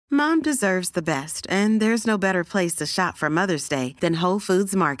Mom deserves the best, and there's no better place to shop for Mother's Day than Whole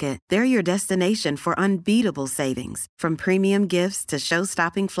Foods Market. They're your destination for unbeatable savings, from premium gifts to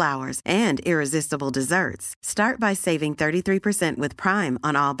show-stopping flowers and irresistible desserts. Start by saving 33% with Prime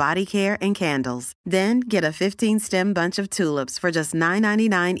on all body care and candles. Then get a 15-stem bunch of tulips for just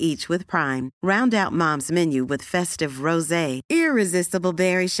 $9.99 each with Prime. Round out Mom's menu with festive rosé, irresistible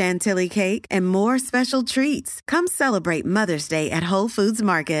berry chantilly cake, and more special treats. Come celebrate Mother's Day at Whole Foods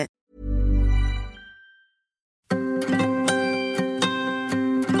Market.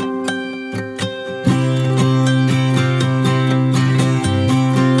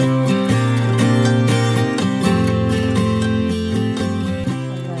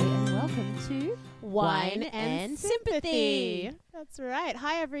 Wine and Sympathy. That's right.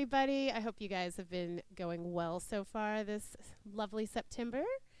 Hi, everybody. I hope you guys have been going well so far this lovely September.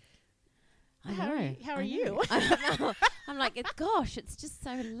 How are you? I'm like, it's just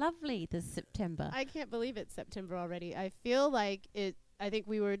so lovely this September. I can't believe it's September already. I feel like it. I think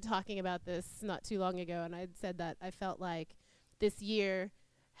we were talking about this not too long ago, and I'd said that I felt like this year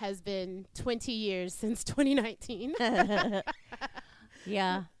has been 20 years since 2019.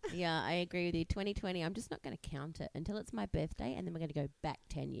 Yeah, I agree with you. 2020, I'm just not going to count it until it's my birthday, and then we're going to go back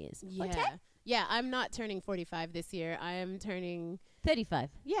 10 years. Yeah. Okay? Yeah, I'm not turning 45 this year. I am turning 35.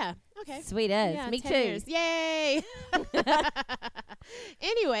 Yeah, okay. Sweet as. Yeah, Me 10 too. years. Yay!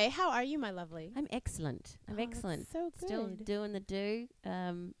 Anyway, how are you, my lovely? I'm excellent. I'm excellent. So good. Still doing the do,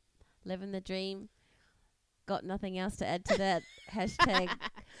 living the dream. Got nothing else to add to that. Hashtag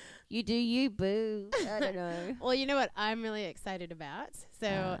you do you, boo. I don't know. Well, you know what I'm really excited about?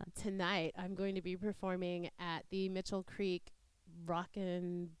 So tonight I'm going to be performing at the Mitchell Creek Rock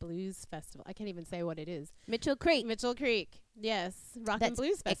and Blues Festival. I can't even say what it is. Mitchell Creek. Yes. Rock and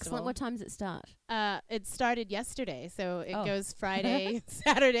Blues Festival. Excellent. What time does it start? It started yesterday. So it goes Friday,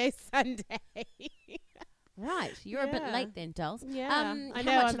 Saturday, Sunday. Right. You're a bit late then, dolls. Yeah. I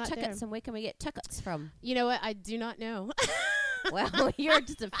know. How much are tickets and where can we get tickets from? You know what? I do not know. Well, you're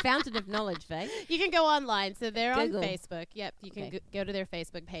just a fountain of knowledge, Faye. You can go online. So they're Google. on Facebook. Yep. You can go to their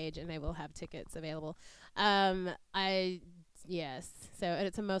Facebook page and they will have tickets available. Yes. So and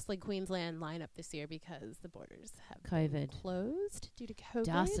it's a mostly Queensland lineup this year because the borders have been closed due to COVID.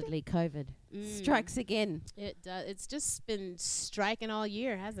 Dastardly COVID. Strikes again. It does. It's just been striking all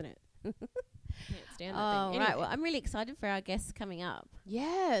year, hasn't it? Can't stand that thing. Right. Anyway. Well, I'm really excited for our guests coming up.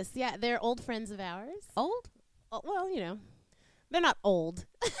 Yes. Yeah. They're old friends of ours. Old? Oh, well, you know, they're not old.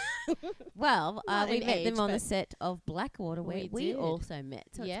 Well, we in met age, them on the but set of Blackwater where we did. also met.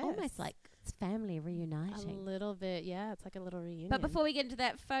 So Yes. it's almost like it's family reuniting. A little bit. Yeah. It's like a little reunion. But before we get into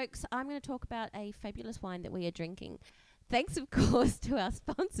that, folks, I'm going to talk about a fabulous wine that we are drinking. Thanks, of course, to our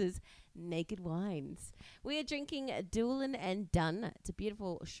sponsors, Naked Wines. We are drinking Doolan and Dunn. It's a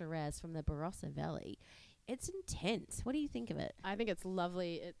beautiful Shiraz from the Barossa Valley. It's intense. What do you think of it? I think it's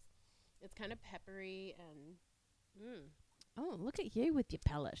lovely. It's kind of peppery and Oh, look at you with your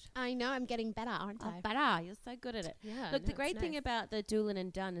palate. I know. I'm getting better, aren't I? Better. You're so good at it. Yeah. Look, the great thing about the Doolan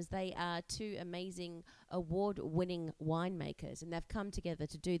and Dunn is they are two amazing award-winning winemakers, and they've come together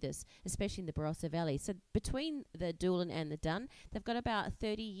to do this, especially in the Barossa Valley. So between the Doolan and the Dunn, they've got about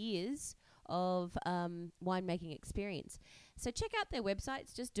 30 years of winemaking experience. So check out their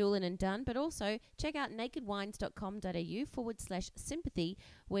websites, just Doolan and Dunn, but also check out nakedwines.com.au/sympathy,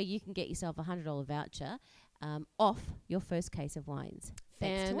 where you can get yourself a $100 voucher off your first case of wines.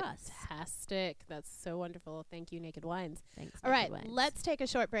 Thanks to us. Fantastic. That's so wonderful. Thank you, Naked Wines. Thanks. All right, let's take a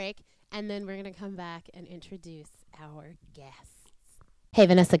short break, and then we're going to come back and introduce our guests. Hey,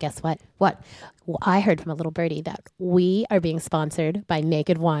 Vanessa, guess what? What? Well, I heard from a little birdie that we are being sponsored by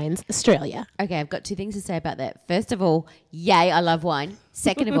Naked Wines Australia. Okay, I've got two things to say about that. First of all, yay, I love wine.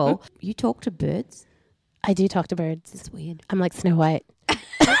 Second of all, you talk to birds? I do talk to birds. It's weird. I'm like Snow White.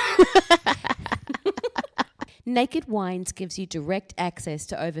 Naked Wines gives you direct access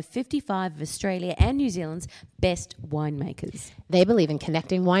to over 55 of Australia and New Zealand's best winemakers. They believe in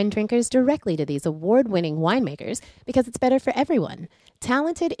connecting wine drinkers directly to these award-winning winemakers because it's better for everyone.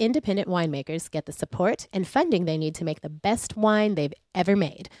 Talented independent winemakers get the support and funding they need to make the best wine they've ever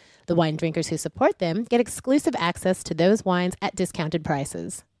made. The wine drinkers who support them get exclusive access to those wines at discounted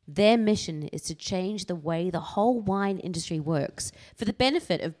prices. Their mission is to change the way the whole wine industry works for the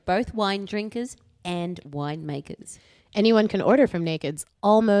benefit of both wine drinkers and winemakers. Anyone can order from Naked's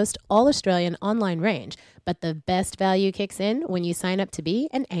almost all Australian online range, but the best value kicks in when you sign up to be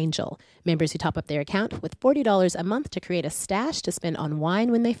an Angel. Members who top up their account with $40 a month to create a stash to spend on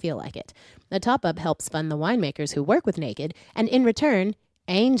wine when they feel like it. The top-up helps fund the winemakers who work with Naked, and in return,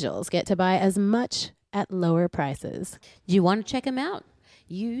 Angels get to buy as much at lower prices. Do you want to check them out?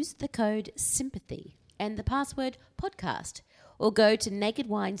 use the code SYMPATHY and the password podcast, or go to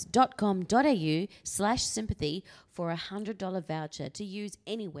nakedwines.com.au/sympathy for a $100 voucher to use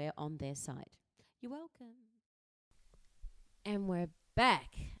anywhere on their site. You're welcome. And we're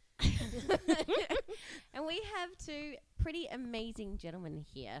back. And we have two pretty amazing gentlemen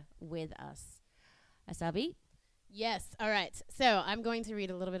here with us. Asabi? Yes. All right. So I'm going to read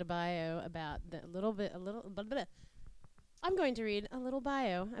a little bit of bio about I'm going to read a little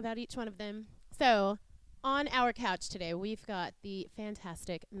bio about each one of them. So on our couch today, we've got the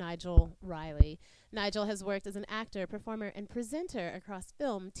fantastic Nigel Riley. Nigel has worked as an actor, performer, and presenter across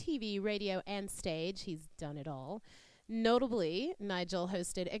film, TV, radio, and stage. He's done it all. Notably, Nigel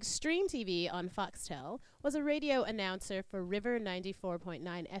hosted Extreme TV on Foxtel, was a radio announcer for River 94.9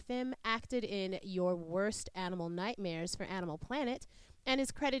 FM, acted in Your Worst Animal Nightmares for Animal Planet, and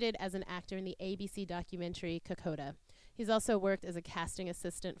is credited as an actor in the ABC documentary Kokoda. He's also worked as a casting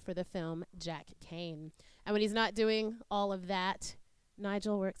assistant for the film Jack Kane. And when he's not doing all of that,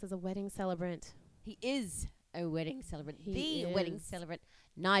 Nigel works as a wedding celebrant. He is a wedding celebrant. He The wedding is. celebrant.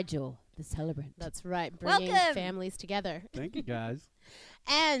 Nigel, the celebrant. That's right, bringing Welcome. families together. Thank you, guys.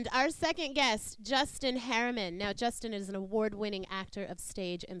 And our second guest, Justin Harriman. Now, Justin is an award-winning actor of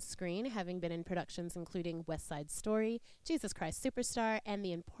stage and screen, having been in productions including West Side Story, Jesus Christ Superstar, and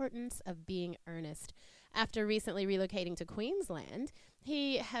The Importance of Being Earnest. After recently relocating to Queensland,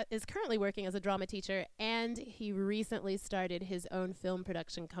 he is currently working as a drama teacher, and he recently started his own film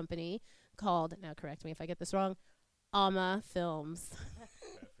production company called, now correct me if I get this wrong, Ama Films. Perfect.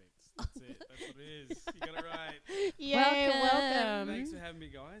 That's it. That's what it is. You got it right. Yay, Welcome. welcome. Thanks for having me,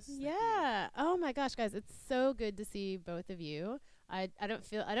 guys. Thank you. Yeah. Oh my gosh, guys, it's so good to see both of you. I don't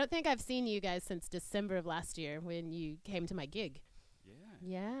think I've seen you guys since December of last year when you came to my gig. Yeah.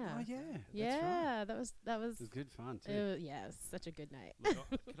 Yeah. Oh, yeah. That's Yeah, right. that was It was good fun, too. yeah, it was such a good night. Look,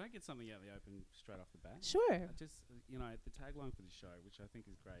 can I get something out in the open straight off the bat? Sure. I just, the tagline for the show, which I think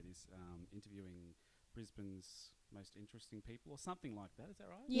is great, is interviewing Brisbane's most interesting people or something like that. Is that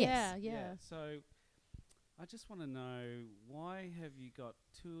right? Yeah, Yes. yeah. So I just want to know, why have you got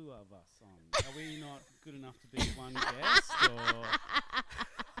two of us on? Are we not good enough to be one guest, or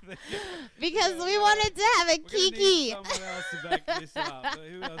Because Yeah, we yeah. wanted to have a we're gonna need Kiki. someone else to back this up?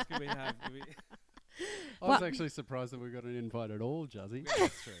 Who else can we have? I was actually surprised that we got an invite at all, Juzzy. Yeah,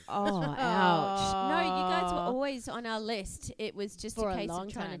 that's true. Oh, ouch. No, you guys were always on our list. It was just For a a case long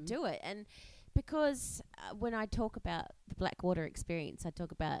of trying time. to do it. And because when I talk about the Blackwater experience, I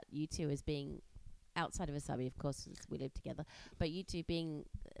talk about you two as being outside of Asabi, of course, as we live together, but you two being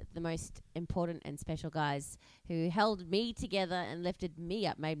the most important and special guys who held me together and lifted me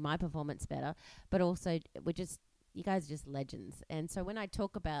up, made my performance better, but also you guys are just legends. And so when I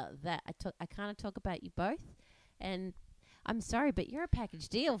talk about that, I kind of talk about you both, and I'm sorry, but you're a package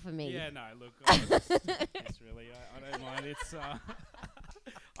deal for me. Yeah, no, look, it's really, I don't mind. It's,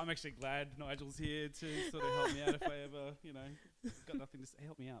 I'm actually glad Nigel's here to sort of help me out if I ever, got nothing to say.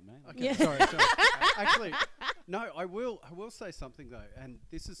 Help me out, man. Okay, Yeah. sorry. Actually, no, I will say something though, and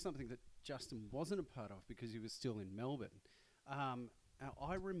this is something that Justin wasn't a part of because he was still in Melbourne.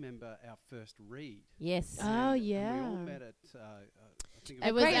 I remember our first read. Yes. Oh, And we yeah. all met at, I think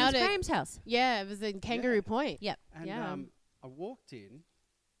It was out at- Graham's house. Yeah, it was in Kangaroo Yeah. Point. Yep. And Yeah. I walked in,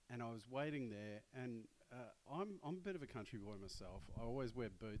 and I was waiting there, and I'm a bit of a country boy myself. I always wear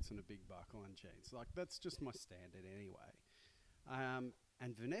boots and a big buckle and jeans. Like, that's just my standard anyway. And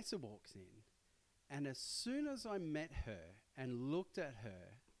Vanessa walks in, and as soon as I met her and looked at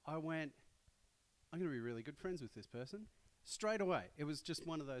her, I went, I'm going to be really good friends with this person. Straight away. It was just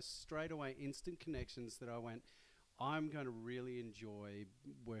one of those straight away instant connections that I went, I'm going to really enjoy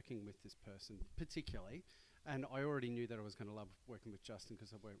working with this person particularly. And I already knew that I was going to love working with Justin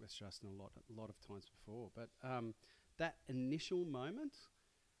because I've worked with Justin a lot of times before. But that initial moment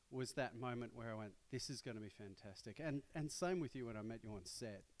was that moment where I went, this is going to be fantastic. And same with you when I met you on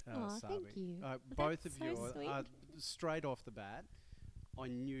set, Aw, Sabi. thank you. Both That's of you, so sweet. straight off the bat, I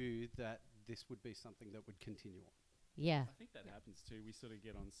knew that this would be something that would continue on. Yeah. I think that happens too. We sort of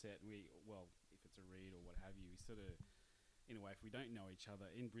get on set and if it's a read or what have you, we sort of, in a way, if we don't know each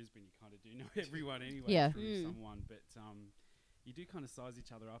other, in Brisbane you kind of do know everyone anyway Yeah. through Mm. someone, but you do kind of size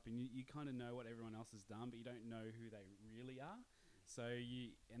each other up and you kind of know what everyone else has done, but you don't know who they really are. So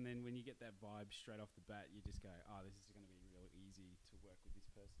and then when you get that vibe straight off the bat, you just go, this is going to be real easy to work with this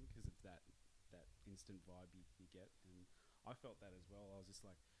person because of that instant vibe you get. And I felt that as well. I was just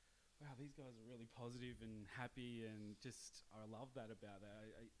like, wow, these guys are really positive and happy, and just I love that about that.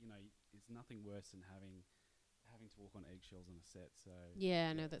 It's nothing worse than having having to walk on eggshells on a set. So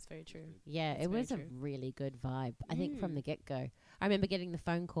Yeah, no, that's very it was true. good. Yeah, That's it was a very true. really good vibe. I think from the get go. I remember getting the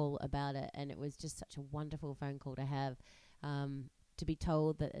phone call about it, and it was just such a wonderful phone call to have. To be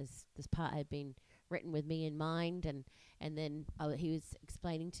told that this part had been written with me in mind, and then he was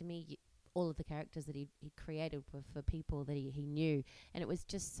explaining to me all of the characters that he created for people that he knew, and it was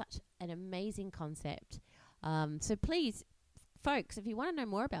just such an amazing concept. So please, folks, if you want to know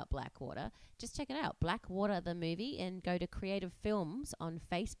more about Blackwater, just check it out, Blackwater the movie, and go to Creative Films on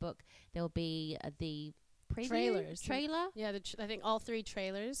Facebook. There'll be the trailer. Yeah, I think all 3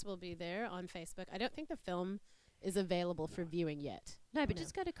 trailers will be there on Facebook. I don't think the film is available for viewing yet. No, but No.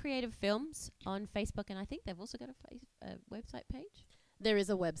 just go to Creative Films on Facebook, and I think they've also got a website page. There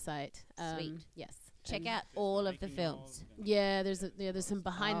is a website. Sweet. Yes. Check And out There's all of the making films. of, Yeah, there's some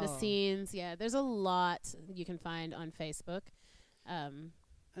behind the Oh. scenes. Yeah, there's a lot you can find on Facebook. And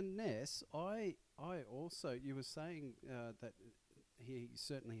Ness, I also, you were saying that he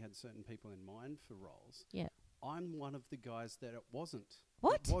certainly had certain people in mind for roles. Yeah. I'm one of the guys that it wasn't.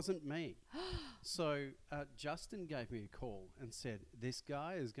 What? It wasn't me. So Justin gave me a call and said, this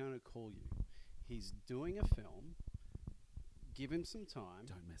guy is going to call you. He's doing a film. Give him some time.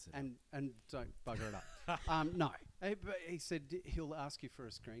 Don't mess it and don't bugger it up. No. But he said he'll ask you for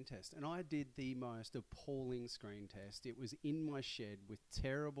a screen test. And I did the most appalling screen test. It was in my shed with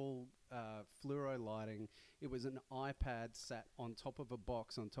terrible fluoro lighting. It was an iPad sat on top of a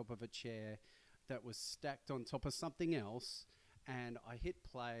box, on top of a chair that was stacked on top of something else. And I hit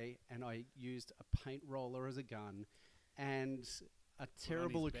play and I used a paint roller as a gun and a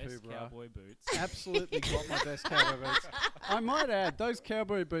terrible Put on his best Akubra. cowboy boots. Absolutely got my best cowboy boots. I might add, those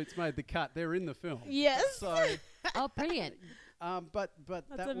cowboy boots made the cut. They're in the film. Yes. So, Oh, brilliant. but That's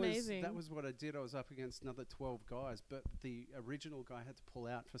that amazing. was what I did. I was up against another 12 guys, but the original guy had to pull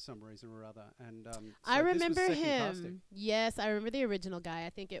out for some reason or other. And I so this was remember second him. casting. Yes, I remember the original guy. I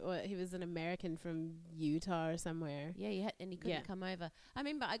think he was an American from Utah or somewhere. Yeah, and he couldn't Yeah. come over. I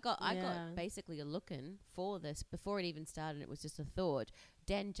remember I got basically a look-in for this before it even started. It was just a thought.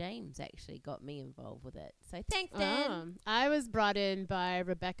 Dan James actually got me involved with it. So thanks, Dan. I was brought in by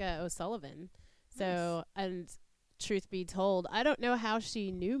Rebecca O'Sullivan. So, and truth be told, I don't know how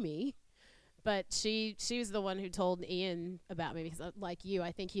she knew me, but she was the one who told Ian about me because, like you,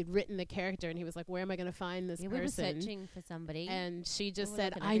 I think he'd written the character and he was like, "Where am I going to find this Yeah, we were person?" searching for somebody. And she just We were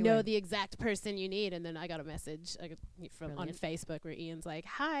said, looking "I know everywhere. the exact person you need." And then I got a message from on Brilliant. Facebook where Ian's like,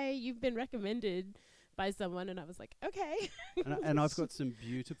 "Hi, you've been recommended by someone," and I was like, "Okay." And I've got some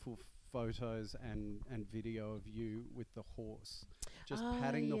beautiful photos and video of you with the horse, just Oh,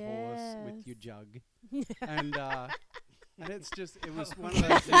 patting the horse with yes. your jug, and it's just it was one of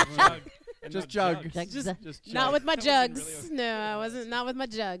those things where- just jug, Jugs. just jug. Not with my That wasn't jugs. really No, I wasn't. Not with my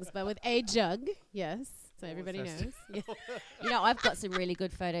jugs, but with a jug. Yes, so everybody that's- knows. Yeah. You know, I've got some really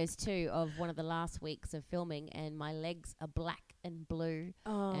good photos too of one of the last weeks of filming, and my legs are black and blue,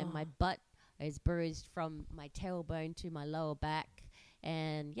 and my butt is bruised from my tailbone to my lower back,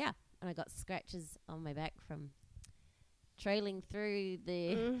 and I got scratches on my back from trailing through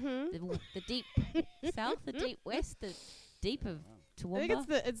the deep south, the deep west, the deep of I think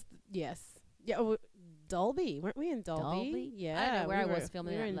Toowoomba. it's yes. Yeah, Dolby. Weren't we in Dolby? Yeah. I don't know where we I were- was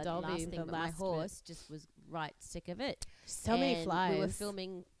filming we were that in Dolby last the thing, but my last bit. horse just was right sick of it. So many And flies. We were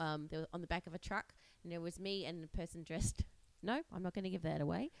filming they were on the back of a truck, and there was me and a person dressed. No, I'm not going to give that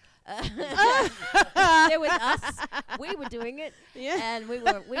away. There with us. We were doing it, Yeah. and we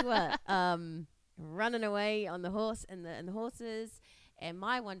were running away on the horse and the horses. And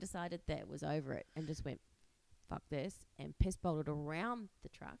my one decided that it was over it and just went, "Fuck this," and piss bolted around the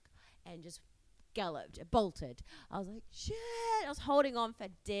truck and just bolted. I was like, shit. I was holding on for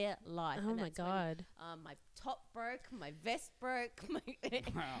dear life. Oh and my that's when, god. my top broke, my vest broke,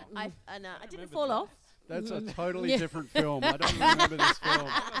 Wow. I didn't remember fall that. Oh, off. That's a totally Yeah. different film. I don't remember this film.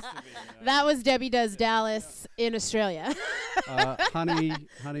 That must have been, That was Debbie Does Dallas in Australia. Honey,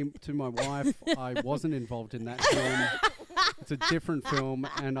 to my wife, I wasn't involved in that film. It's a different film,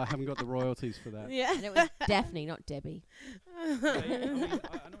 and I haven't got the royalties for that. Yeah. And it was Daphne, not Debbie. I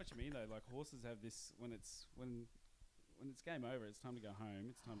know what you mean though. Like horses have this when it's game over, it's time to go home.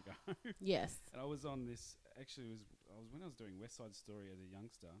 It's time to go home. Yes. And I was on this. Actually, I was when I was doing West Side Story as a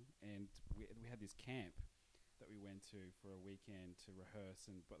youngster, and we had this camp that we went to for a weekend to rehearse.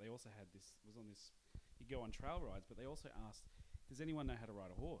 But they also had this. Was on this. You go on trail rides, but they also asked, "Does anyone know how to ride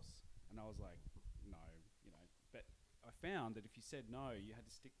a horse?" And I was like, "No," But I found that if you said no, you had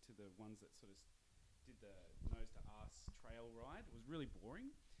to stick to the ones that sort of did the nose to ass trail ride. It was really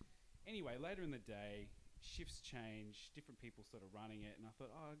boring. Anyway, later in the day, shifts change, different people sort of running it, and I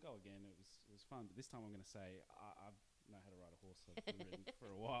thought, I'll go again. It was fun, but this time I'm going to say I know how to ride a horse. I've been ridden for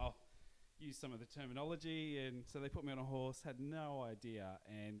a while. Use some of the terminology, and so they put me on a horse. Had no idea,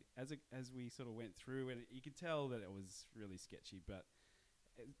 and as we sort of went through, and you could tell that it was really sketchy. But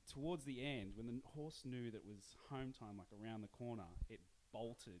towards the end, when the horse knew that it was home time, like around the corner, it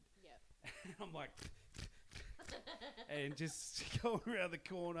bolted. Yep. And I'm like, and just going around the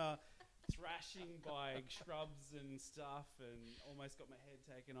corner, thrashing by shrubs and stuff, and almost got my head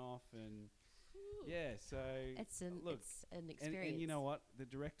taken off, and. Yeah, so it's an experience. And you know what? The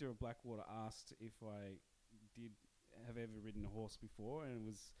director of Blackwater asked if I did have ever ridden a horse before, and it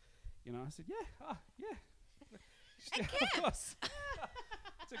was, I said, yeah. Of course.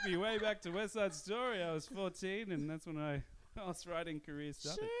 Took me way back to West Side Story. I was 14, and that's when my horse riding career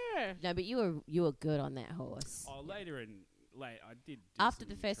started. Sure. No, but you were good on that horse. Oh, I did. After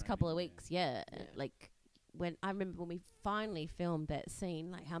the first couple of training, weeks, like. When I remember when we finally filmed that scene,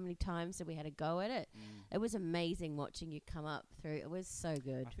 like how many times did we had to go at it? It was amazing watching you come up through. It was so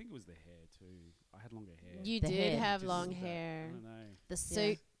good. I think it was the hair too. I had longer hair. You The did hair. have Just long that, hair. I don't know. The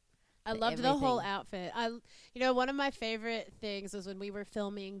suit. I loved the whole outfit. One of my favorite things was when we were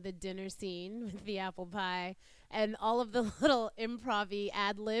filming the dinner scene with the apple pie and all of the little improv-y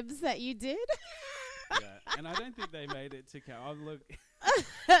ad libs that you did. Yeah, and I don't think they made it to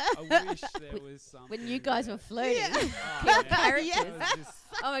I wish there was something. When you guys were flirting. Yeah. Oh, Your man, characters. it was just-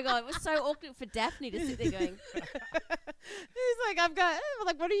 Oh my god, it was so awkward for Daphne to sit there going, He's like, we're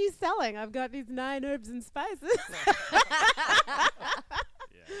like, what are you selling? I've got these 9 herbs and spices.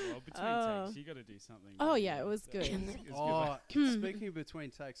 Yeah, well, between takes, you got to do something. Oh, yeah, it was good. Speaking of between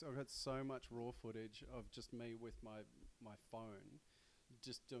takes, I've got so much raw footage of just me with my phone,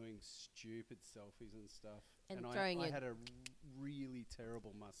 just doing stupid selfies and stuff. And I throwing had a really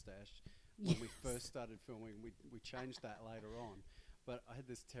terrible mustache when we first started filming. We changed that later on, but I had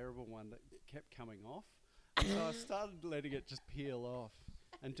this terrible one that kept coming off. So I started letting it just peel off.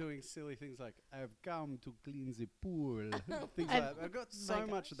 And doing silly things like, I've come to clean the pool. Things like that. I've got so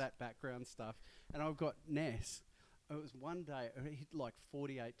much of that background stuff. And I've got Ness. It was one day, it hit like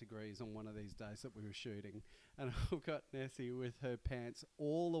 48 degrees on one of these days that we were shooting. And I've got Nessie with her pants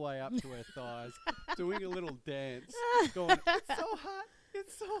all the way up to her thighs, doing a little dance, going, it's so hot.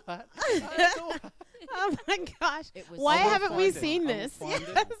 It's so hot. It's so hot. Oh my gosh. it was Why so haven't we fun. seen I will this? find it,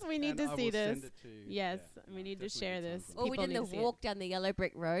 Yes, we need and to I see will this. send it to you. Yes, Yeah, we need to definitely share good this. times. Or we People did need the to see it. walk down the yellow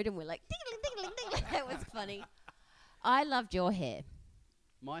brick road and we're like, ding-a-ling, ding-a-ling, ding-a-ling. That was funny. I loved your hair.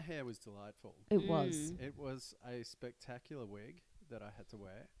 My hair was delightful. It was. It was a spectacular wig that I had to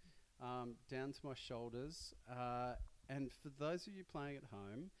wear, down to my shoulders. And for those of you playing at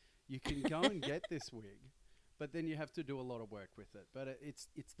home, you can go and get this wig, but then you have to do a lot of work with it. But it's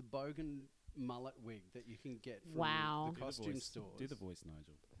the Bogan mullet wig that you can get from Wow. the costume stores. Do the voice,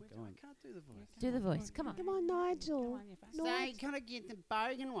 Nigel. Go on. I can't do the voice. Do the voice. Come on. Come on, Nigel. Say, can I get the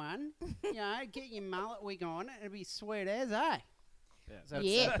Bogan one? Get your mullet wig on. It'll be sweet as, eh?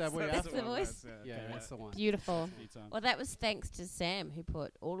 Yes, that's the voice. Yeah, that's the one. Beautiful. Well, that was thanks to Sam who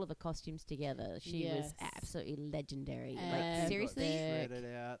put all of the costumes together. She was Yes. absolutely legendary. Epic. Like, seriously?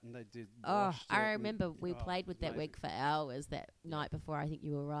 Shredded out, and they did. Oh, washed it I and- remember we oh, played with that amazing. wig for hours that night before I think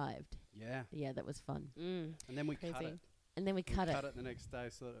you arrived. Yeah, Yeah, that was fun. Mm. and then we cut Crazy. it. And then we cut it. Cut it the next day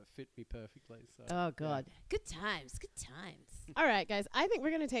so that it fit me perfectly. So Oh, God. Good times. Good times. All right, guys. I think we're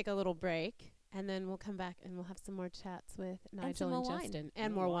going to take a little break, and then we'll come back and we'll have some more chats with Nigel some and more wine. Justin.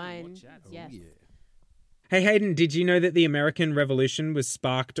 And More more wine, more wine. chats. Oh, Yes. yeah. Hey Hayden, did you know that the American Revolution was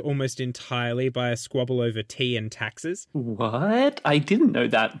sparked almost entirely by a squabble over tea and taxes? What? I didn't know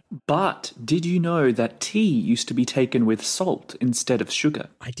that. But did you know that tea used to be taken with salt instead of sugar?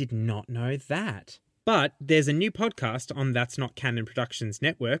 I did not know that. But there's a new podcast on That's Not Canon Productions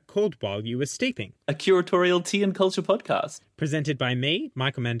Network called While You Were Steeping, A curatorial tea and culture podcast. presented by me,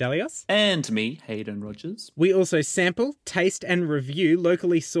 Michael Mandelios. And me, Hayden Rogers. We also sample, taste and review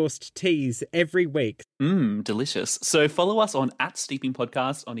locally sourced teas every week. Delicious. So follow us on @Steeping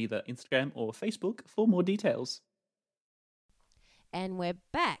Podcast on either Instagram or Facebook for more details. And we're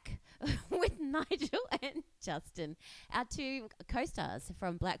back with Nigel and Justin, our two co-stars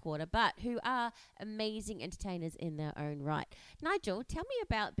from Blackwater, but who are amazing entertainers in their own right. Nigel, tell me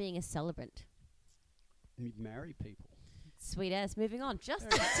about being a celebrant. You marry people. Sweet ass. Moving on. Justin,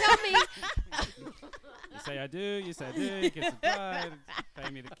 tell me. You say I do, you say I do, you get some pride,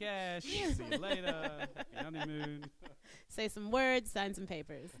 pay me the cash, see you later, happy honeymoon. Say some words, sign some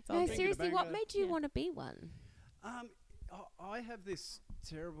papers. It's all No, good. seriously, what banger. made you Yeah. want to be one? I have this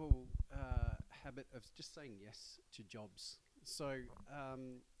terrible habit of just saying yes to jobs. So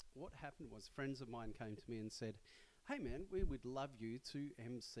what happened was friends of mine came to me and said, "Hey man, we would love you to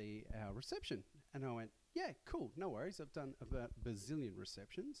MC our reception." And I went, "Yeah, cool, no worries. I've done about a bazillion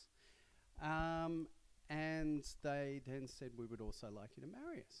receptions." And they then said, "We would also like you to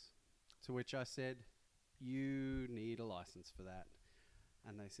marry us." To which I said, "You need a license for that."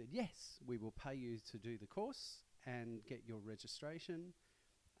 And they said, "Yes, we will pay you to do the course and get your registration."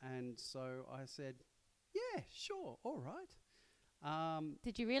 And so I said, "Yeah, sure, all right."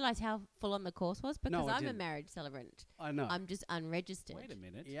 Did you realise how full on the course was? Because No, I I'm a didn't. marriage celebrant. I know. I'm just unregistered. Wait a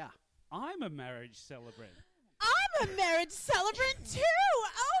minute. Yeah. I'm a marriage celebrant. I'm a marriage celebrant too.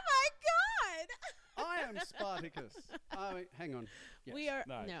 Oh my god. I am Spartacus. Hang on. Yes. We are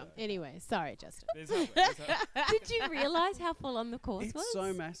No, no. no. Anyway, sorry, Justin. There's hope, there's hope. Did you realise how full on the course It's was?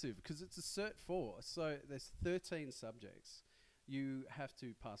 so massive because it's a Cert 4. So there's 13 subjects. You have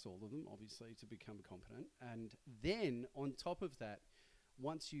to pass all of them, obviously, to become competent. And then on top of that,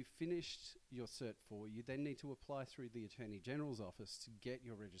 once you've finished your Cert 4, you then need to apply through the Attorney General's office to get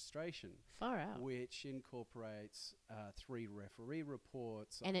your registration, Far out. which incorporates 3 referee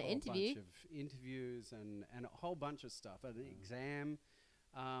reports, And a an whole interview. bunch of interviews, and a whole bunch of stuff, and an exam.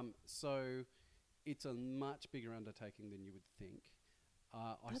 So it's a much bigger undertaking than you would think.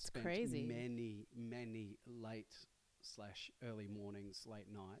 I That's spent crazy. many late/early mornings, late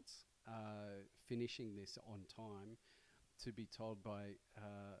nights, finishing this on time, to be told by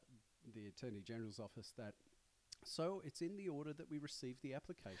the Attorney General's office that, so it's in the order that we received the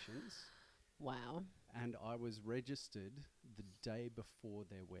applications, Wow. and I was registered the day before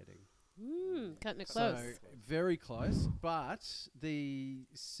their wedding. Cutting it close. So very close, but the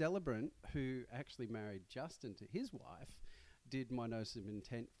celebrant who actually married Justin to his wife did my notice of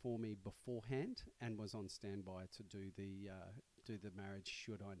intent for me beforehand and was on standby to do the marriage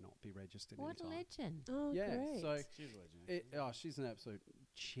should I not be registered in What a time. legend. Oh, Yeah, great. so She's a legend. she's an absolute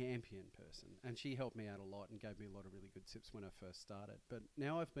champion person, and she helped me out a lot and gave me a lot of really good tips when I first started. But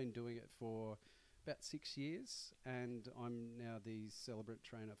now I've been doing it for about 6 years, and I'm now the celebrant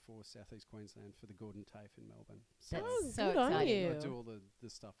trainer for South East Queensland for the Gordon TAFE in Melbourne. So That's so good on exciting. you. I do all the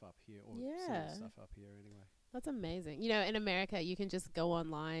stuff up here, or some of Yeah. the stuff up here anyway. That's amazing. You know, in America, you can just go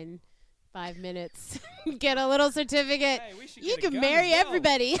online, 5 minutes, get a little certificate. Hey, we should You get a can gun marry as well.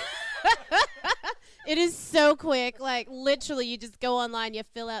 everybody. It is so quick. Like, literally, you just go online, you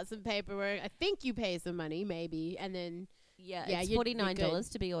fill out some paperwork. I think you pay some money, maybe, and then, Yeah, Yeah, it's you're $49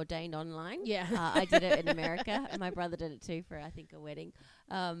 good. to be ordained online. yeah. I did it in America. And my brother did it too for, I think, a wedding.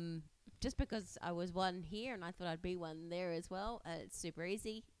 Just because I was one here and I thought I'd be one there as well. It's super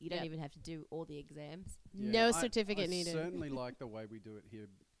easy. You don't Yep. even have to do all the exams. No I- certificate I needed. certainly like the way we do it here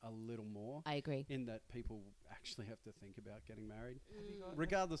a little more, I agree. in that people actually have to think about getting married, Have you got-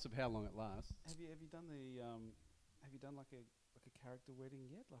 regardless of how long it lasts. Have you done the have you done like a character wedding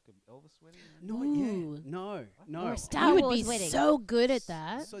yet, like an Elvis wedding? Not Ooh. yet. No. Or a You Star would Wars be wedding. so good at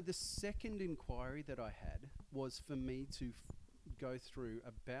that. So the second inquiry that I had was for me to go through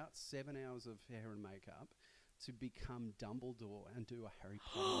about 7 hours of hair and makeup to become Dumbledore and do a Harry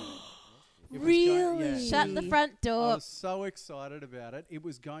Potter wedding. It was Really? Shut the front I door. was so excited about it. It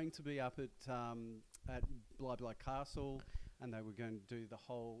was going to be up at Blah Blah Castle, and they were going to do the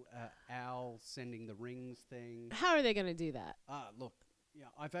whole owl sending the rings thing. How are they going to do that? Look, yeah,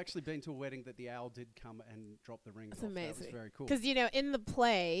 I've actually been to a wedding that the owl did come and drop the rings That's off. That amazing. was very cool. Because, you know, in the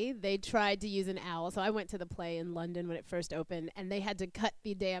play, they tried to use an owl. So I went to the play in London when it first opened, and they had to cut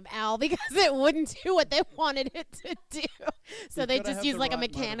the damn owl because it wouldn't do what they wanted it to do. So You've they gotta just have used the like a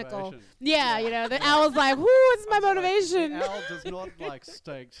right mechanical. motivation. Yeah, you know, the owl's like, whoo, it's my I'm sorry, motivation. The owl does not like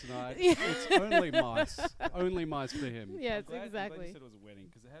steak tonight. Yeah. It's only mice. Only mice for him. Yes, I'm glad you exactly. said it was a wedding,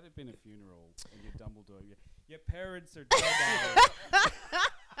 because it had it been a funeral and you're Dumbledore, your parents are dead.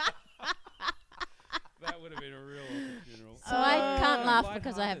 That would have been a real awkward funeral. So I can't laugh Lighthearted,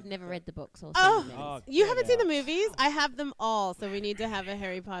 because I have never but- read the books or Oh. seen them. Oh, You get haven't seen the out. movies? I have them all, so we need to have a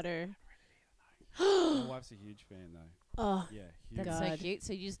Harry Potter. My wife's a huge fan, though. Oh, Yeah, huge. That's God. so cute.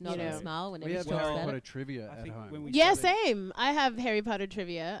 So you just nod You and know. smile whenever We she have talks Harry about Potter it. trivia I at think home. when we yeah, started- same. I have Harry Potter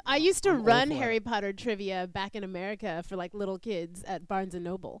trivia. I used to I'm run awful at Harry it. Potter trivia back in America for like little kids at Barnes and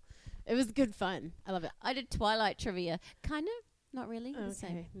Noble. It was good fun. I love it. I did Twilight trivia. Kind of. Not really. The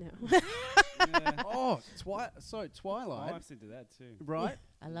same. Okay, no. Yeah. Oh, so My Twilight, wife's into that too. right?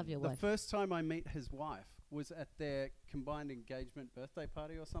 I love your The wife. first time I meet his wife was at their combined engagement birthday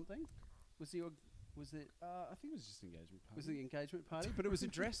party or something. Was it I think it was just engagement party. was it the engagement party? But it was a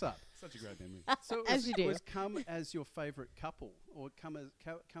dress up. Such a great memory. So it As was, you it do. was come as your favorite couple, or come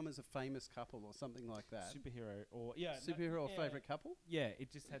as a famous couple, or something like that. Superhero or yeah, no, Superhero or yeah. favorite couple? Yeah,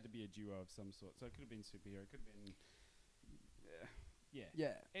 it just had to be a duo of some sort. So it could have been superhero. It could have been Yeah.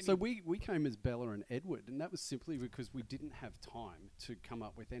 Yeah. Any- So we came as Bella and Edward, and that was simply because we didn't have time to come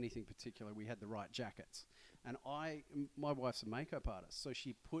up with anything particular. We had the right jackets. And my wife's a makeup artist, so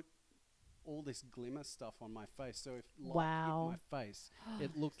she put all this glimmer stuff on my face. So if light Wow. hit my face,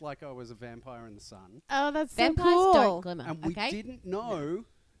 it looked like I was a vampire in the sun. Oh, that's Vampires so cool. don't glimmer. And we okay. didn't know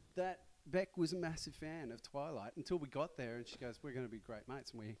that Beck was a massive fan of Twilight until we got there, and she goes, "We're going to be great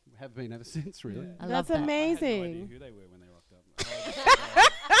mates," and we have been ever since. Really. Yeah. I That's love that. I had no idea amazing. who they were when they rocked up.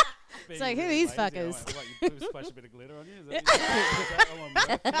 It's like, who are these fuckers? You splash a bit of glitter on you? Is that all I'm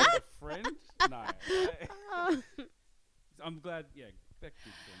working as a friend? No. I'm glad, Beck did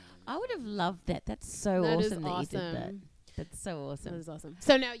generally. I would have loved that. That's so That is awesome that you did that. awesome. That's so That awesome. is awesome.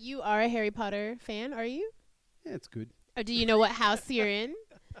 So now you are a Harry Potter fan, are you? Yeah, it's good. Or do you know what house you're in?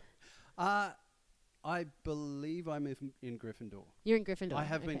 I believe I'm in Gryffindor. You're in Gryffindor. I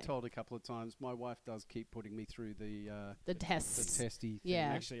have been okay. told a couple of times. My wife does keep putting me through the The tests. testy thing.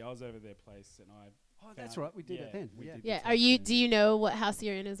 Yeah. Actually, I was over their place and I. Oh, that's found- right. We did it then. we Yeah. did Yeah. the Are you? test Do you know what house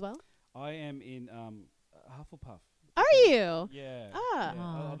you're in as well? then. I am in Hufflepuff. Are you? Yeah. Ah. Oh,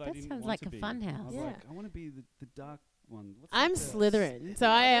 although I that didn't sounds want like to a be. fun I house. was Yeah. like, I want to be the dark one. What's I'm like the Slytherin, so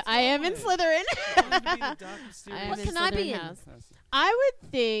Yeah, I am in that's what Slytherin. I wanted to be the dark, mysterious I am What in can I be Slytherin in? house. person. I would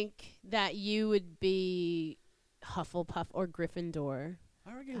think that you would be Hufflepuff or Gryffindor.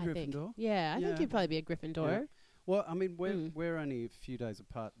 I reckon I think. Gryffindor. Yeah, I think Yeah. you'd probably be a Gryffindor. Well, I mean, Mm. we're only a few days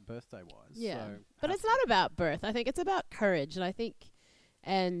apart birthday-wise. Yeah. So But it's not about birth. I think it's about courage, and I think,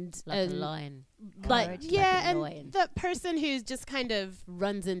 and Like a and lion. like Courage like yeah, a and lion. the person who's just kind of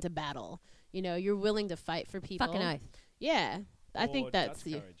runs into battle. You know, you're willing to fight for people. Fucking oath. Yeah, I Or think that's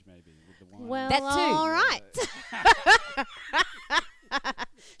Dutch you. courage, maybe, with the wine. Well, That too. all right.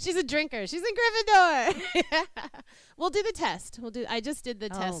 She's a drinker. She's in Gryffindor. We'll do the test. I just did the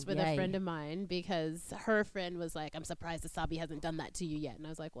test with yay. a friend of mine because her friend was like, "I'm surprised Asabi hasn't done that to you yet." And I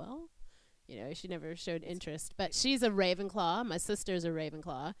was like, "Well, you know, she never showed interest." But she's a Ravenclaw. My sister's a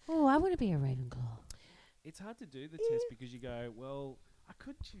Ravenclaw. Oh, I want to be a Ravenclaw. It's hard to do the test because you go, well, I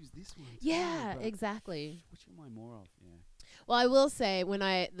could choose this one. too, Yeah, but exactly. Which am I more of? Yeah. Well, I will say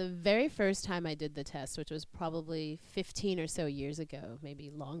the very first time I did the test, which was probably 15 or so years ago, maybe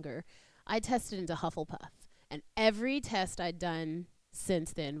longer, I tested into Hufflepuff. And every test I'd done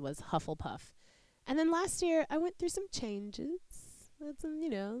since then was Hufflepuff. And then last year I went through some changes. Had some,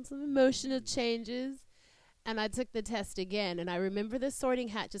 some emotional changes. And I took the test again, and I remember the sorting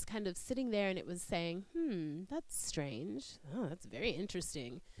hat just kind of sitting there, and it was saying, that's strange. Oh, that's very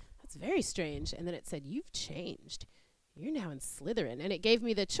interesting. That's very strange. And then it said, you've changed. You're now in Slytherin. And it gave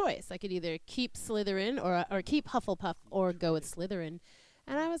me the choice. I could either keep Slytherin or keep Hufflepuff or go with Slytherin.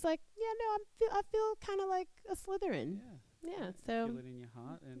 And I was like, yeah, no, I feel kind of like a Slytherin. Yeah, so Feel it in your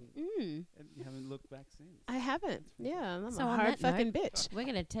heart, and you haven't looked back since. I haven't. Yeah, I'm So a on hard that fucking note, bitch. We're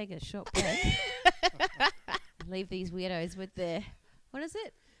going to take a short break. Leave these weirdos with their, what is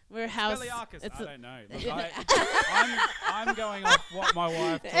it? We're house. Spelliarchus. It's I a- don't know. Look, I'm going off what my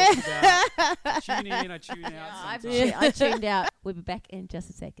wife talks about. I tune in, I tune out. sometimes. I tuned out. We'll be back in just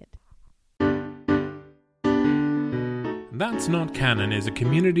a second. That's Not Canon is a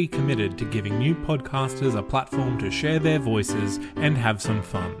community committed to giving new podcasters a platform to share their voices and have some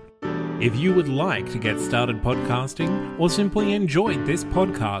fun. If you would like to get started podcasting or simply enjoyed this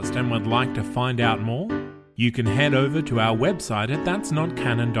podcast and would like to find out more, you can head over to our website at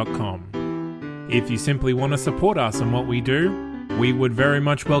that'snotcanon.com. If you simply want to support us and what we do, we would very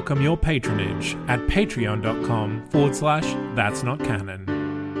much welcome your patronage at patreon.com/that'snotcanon.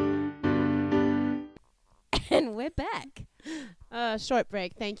 And we're back. Short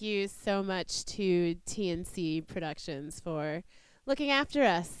break. Thank you so much to TNC Productions for looking after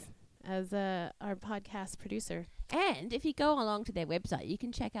us as our podcast producer. And if you go along to their website, you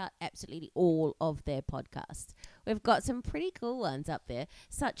can check out absolutely all of their podcasts. We've got some pretty cool ones up there,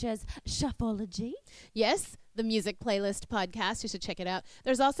 such as Shuffleology. Yes, the music playlist podcast. You should check it out.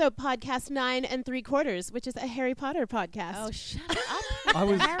 There's also podcast 9 3/4, which is a Harry Potter podcast. Oh, shut up. I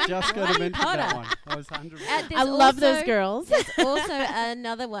was just going to mention that Potter. one. I was 100%. I love those girls. There's also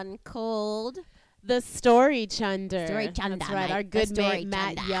another one called The Story Chunder. Story Chunder, That's right. mate. Our The good Story mate,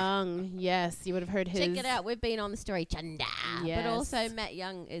 Matt Chunder. Young. Yes, you would have heard his. Check it out. We've been on the Story Chunder. Yes. But also Matt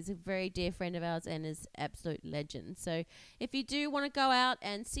Young is a very dear friend of ours and is absolute legend. So if you do want to go out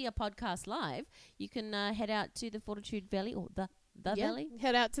and see a podcast live, you can head out to the Fortitude Valley or the Valley.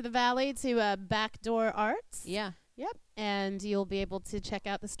 Head out to the valley to Backdoor Arts. Yeah. Yep. And you'll be able to check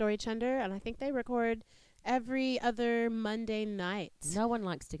out the Story Chunder. And I think they record every other Monday night. No one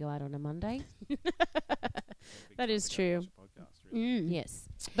likes to go out on a Monday. That is true. Yes.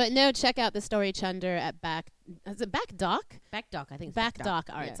 But no, check out the story Chunder at Back. Is it Back Dock? Back dock, I think. It's Back Dock.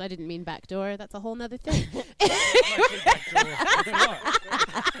 All right, Yeah. so I didn't mean back door. That's a whole nother thing.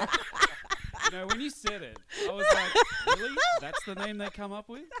 You know, when you said it, I was like, really? That's the name they come up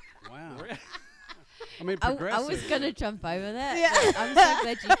with? Wow. Re- I mean, I progressive. was going to jump over that. Yeah. but I'm so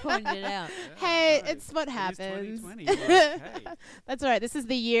glad you pointed it out. Hey, no, it's what it is happens. 2020. Like, hey. That's all right. This is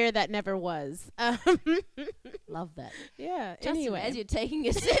the year that never was. Love that. Yeah. Justin, anyway, as you're taking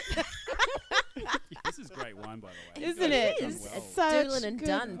a sip, This is great wine, by the way. isn't You it? guys have It's done well. such Doolin and good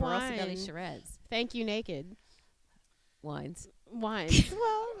Dunn, Barossa wine. Valley Shiraz Thank you, Naked wines. Wines.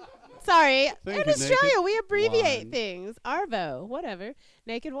 Well, sorry. Thank In you, Australia, Naked we abbreviate Wine. things. Arvo, whatever.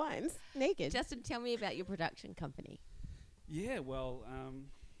 Naked Wines. Naked. Justin, tell me about your production company. Yeah, well,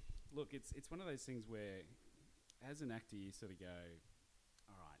 look, it's one of those things where, as an actor, you sort of go,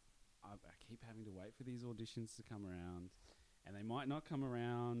 all right, I keep having to wait for these auditions to come around, and they might not come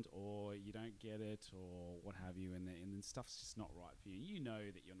around, or you don't get it, or what have you, and then stuff's just not right for you. You know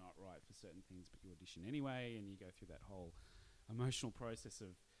that you're not right for certain things, but you audition anyway, and you go through that whole emotional process of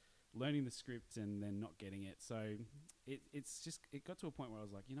learning the script and then not getting it. So it got to a point where I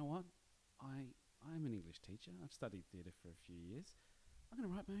was like, you know what, I'm an English teacher. I've studied theatre for a few years. I'm going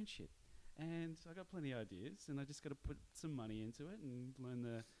to write my own shit. And I got plenty of ideas, and I just got to put some money into it and learn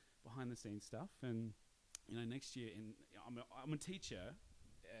the behind-the-scenes stuff. And, you know, next year, I'm a teacher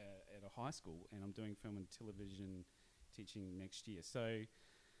at a high school, and I'm doing film and television teaching next year. So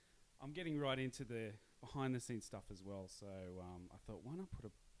I'm getting right into the behind-the-scenes stuff as well. So I thought, why not put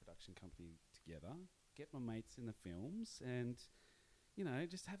a production company together, get my mates in the films, and you know,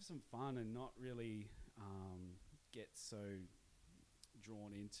 just have some fun and not really get so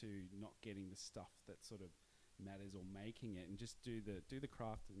drawn into not getting the stuff that sort of matters or making it, and just do the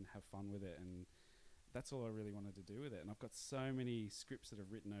craft and have fun with it. And that's all I really wanted to do with it. And I've got so many scripts that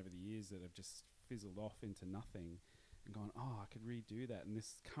I've written over the years that have just fizzled off into nothing and gone, oh, I could redo that. And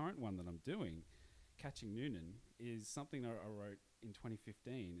this current one that I'm doing, Catching Noonan, is something that I wrote in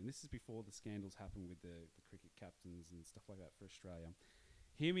 2015, and this is before the scandals happened with the cricket captains and stuff like that for Australia.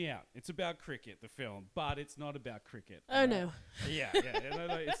 Hear me out. It's about cricket, the film, but it's not about cricket. Oh, no. Yeah,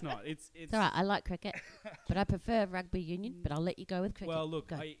 no, it's not. It's It's all right. I like cricket, but I prefer rugby union. But I'll let you go with cricket. Well, look,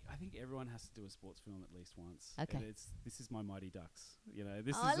 Go. I think everyone has to do a sports film at least once. Okay. And this is my Mighty Ducks. You know,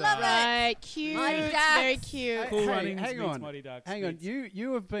 this Oh, I is love it. Right. Cute. Mighty Very Ducks. cute. Cool Hey, Runnings hang meets on. Mighty Ducks. Hang on, meets-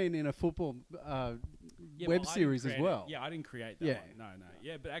 you have been in a football Yeah, web well, I didn't series as create it. well. Yeah, I didn't create that Yeah. one. No.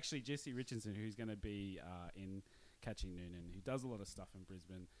 Yeah, but actually Jesse Richardson, who's going to be in Catching Noonan, who does a lot of stuff in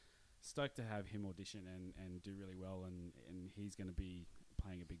Brisbane, stoked to have him audition and do really well, and he's going to be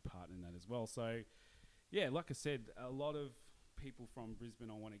playing a big part in that as well. So, yeah, like I said, a lot of people from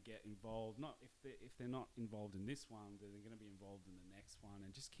Brisbane I want to get involved. Not if they're not involved in this one, then they're going to be involved in the next one,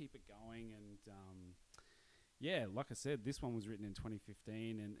 and just keep it going. And yeah, like I said, this one was written in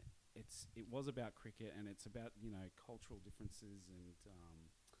 2015, and it was about cricket, and it's about, you know, cultural differences, and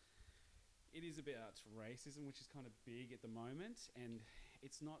it is about racism, which is kind of big at the moment, and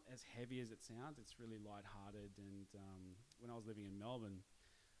it's not as heavy as it sounds. It's really lighthearted. And when I was living in Melbourne,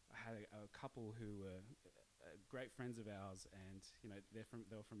 I had a couple who were great friends of ours, and you know, they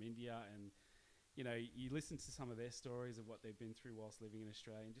were from India, and you know, you listen to some of their stories of what they've been through whilst living in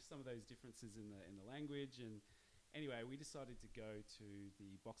Australia, and just some of those differences in the language. And anyway, we decided to go to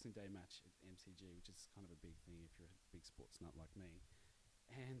the Boxing Day match at MCG, which is kind of a big thing if you're a big sports nut like me.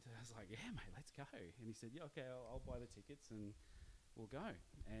 And I was like, yeah, mate, let's go. And he said, yeah, okay, I'll buy the tickets and we'll go.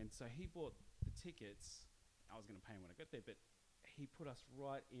 And so he bought the tickets. I was going to pay him when I got there, but he put us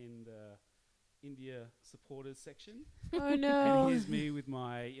right in the India supporters section. Oh, no. And here's me with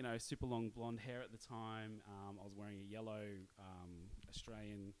my, you know, super long blonde hair at the time. I was wearing a yellow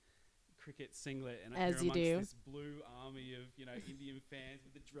Australian cricket singlet, and As here you amongst do. this blue army of, you know, Indian fans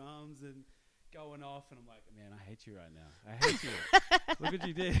with the drums and going off, and I'm like, man, I hate you right now. I hate you. Look what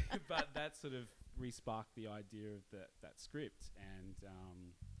you did. But that sort of re-sparked the idea of that script, and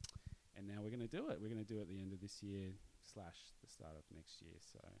now we're going to do it. We're going to do it at the end of this year / the start of next year.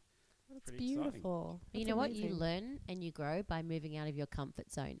 So That's pretty exciting. beautiful. You That's know what? You amazing. learn and you grow by moving out of your comfort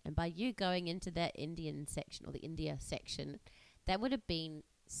zone. And by you going into that Indian section or the India section, that would have been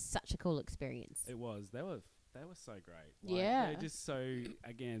such a cool experience. It was. They were so great. Yeah. They're just so,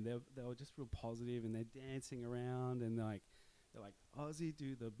 again, they were just real positive, and they're dancing around, and they're like Aussie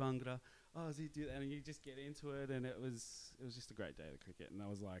do the Bhangra, Aussie do that, and you just get into it, and it was just a great day of cricket. And I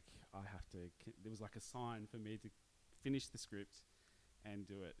was like, there was like a sign for me to finish the script and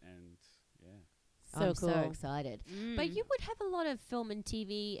do it, and yeah. So I'm cool. so excited. But Mm. you would have a lot of film and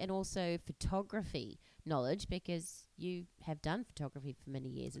TV and also photography knowledge because you have done photography for many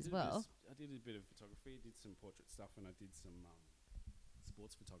years as well. I did a bit of photography, did some portrait stuff, and I did some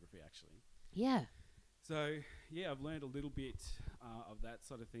sports photography actually. Yeah. So yeah, I've learned a little bit of that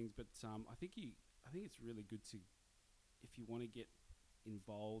sort of things, but I think it's really good to, if you want to get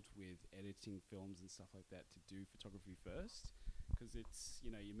involved with editing films and stuff like that, to do photography first, because it's,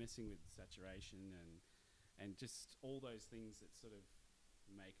 you're messing with saturation and just all those things that sort of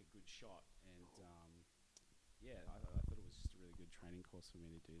make a good shot. And I thought it was just a really good training course for me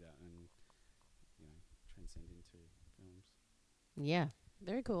to do that and transcend into films. Yeah.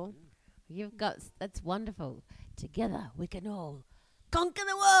 Very cool. Yeah. You've got that's wonderful. Together we can all conquer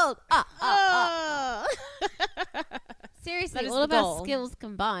the world. Seriously, all of our skills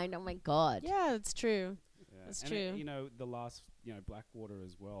combined. Oh my God. Yeah, that's true. Yeah. That's and true. The last, Blackwater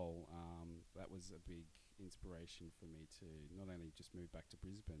as well. That was a big inspiration for me to not only just move back to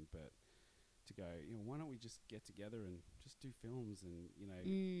Brisbane, but to go, why don't we just get together and just do films? And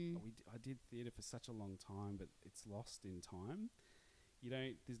I did theatre for such a long time, but it's lost in time. You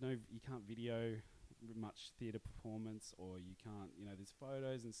can't video much theatre performance, or you can't, there's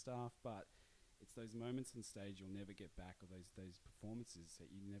photos and stuff, but it's those moments on stage you'll never get back, or those performances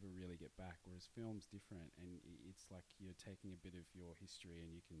that you never really get back. Whereas film's different, and it's like you're taking a bit of your history,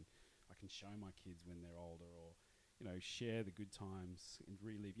 and I can show my kids when they're older, or share the good times and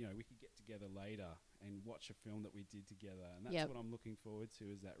relive. We could get together later and watch a film that we did together, and that's what I'm looking forward to,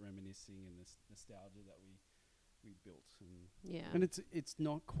 is that reminiscing and this nostalgia that we built. And it's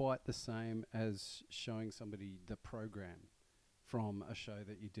not quite the same as showing somebody the program from a show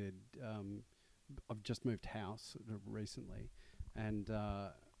that you did. I've just moved house recently, and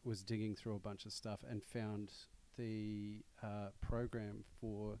was digging through a bunch of stuff and found the program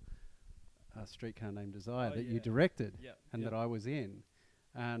for A Streetcar Named Desire that you directed and that I was in.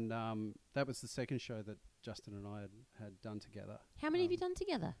 And that was the second show that Justin and I had done together. How many have you done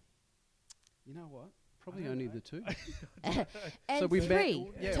together? You know what? Probably only the two. And so we three.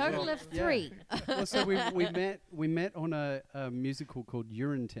 Met, Total of three. Well, so we met on a musical called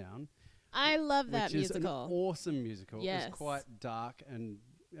Urinetown. I love that which musical. Is an awesome musical. Yes. It was quite dark, and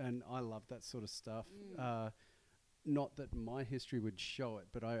I love that sort of stuff. Not that my history would show it,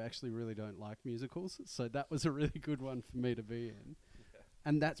 but I actually really don't like musicals, so that was a really good one for me to be in.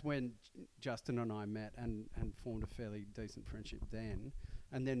 And that's when Justin and I met and formed a fairly decent friendship then,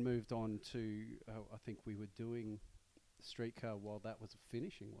 and then moved on to, I think we were doing Streetcar while that was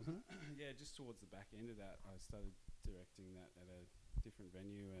finishing, wasn't it? Yeah, just towards the back end of that, I started directing that at a different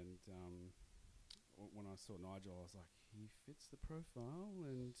venue, and when I saw Nigel, I was like, he fits the profile,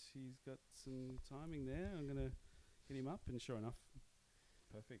 and he's got some timing there. I'm going to hit him up, and sure enough,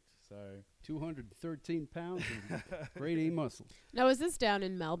 perfect. So 213 pounds and great E muscle. Now, was this down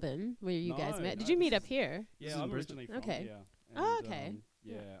in Melbourne where you guys met? Did you meet up here? Yeah, I'm originally from here. Okay.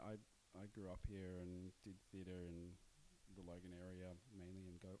 I grew up here and did theatre in the Logan area, mainly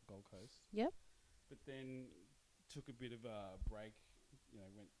in Gold Coast. Yep. But then took a bit of a break,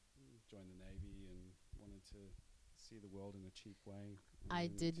 joined the Navy and wanted to see the world in a cheap way. I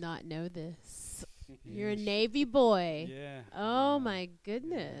did not know this. You're a Navy boy. Yeah. Oh my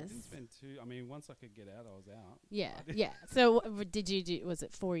goodness. Yeah, I didn't spend once I could get out, I was out. Yeah, yeah. So did you do, was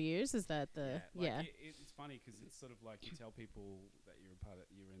it 4 years? Is that the, It's funny because it's sort of like you tell people that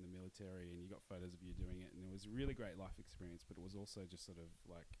you're in the military and you got photos of you doing it, and it was a really great life experience, but it was also just sort of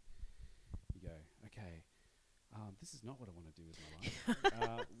like, you go, okay, this is not what I want to do with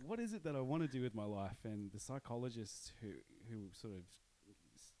my life. What is it that I want to do with my life? And the psychologist who sort of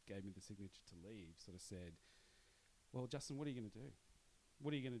gave me the signature to leave sort of said, well, Justin, what are you going to do?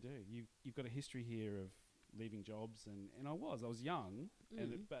 What are you going to do? You've got a history here of leaving jobs, and I was young,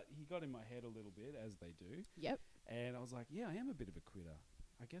 but he got in my head a little bit, as they do. Yep. And I was like, yeah, I am a bit of a quitter.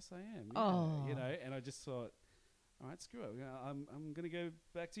 I guess I am. Oh. And I just thought, all right, screw it. I'm going to go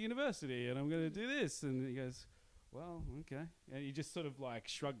back to university and I'm going to do this. And he goes, well, okay. And he just sort of like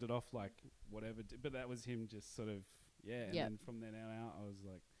shrugged it off like whatever. But that was him just sort of, And then from then on out, I was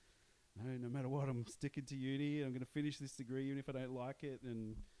like, no matter what, I'm sticking to uni. I'm going to finish this degree even if I don't like it.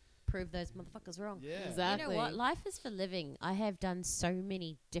 And prove those motherfuckers wrong. Yeah. Exactly. You know what? Life is for living. I have done so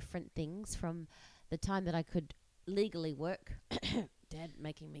many different things from the time that I could legally work. Dad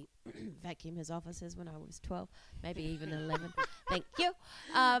making me vacuum his offices when I was 12, maybe even 11. Thank you.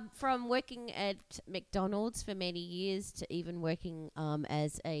 From working at McDonald's for many years to even working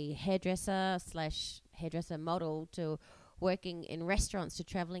as a hairdresser model to working in restaurants to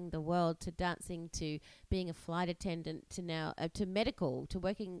traveling the world to dancing to being a flight attendant to now to medical to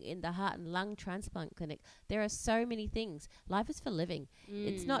working in the heart and lung transplant clinic. There are so many things. Life is for living.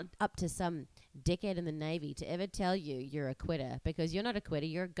 It's not up to some dickhead in the Navy to ever tell you you're a quitter, because you're not a quitter,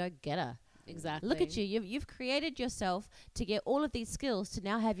 you're a go-getter. Exactly. Look at you. You've created yourself to get all of these skills to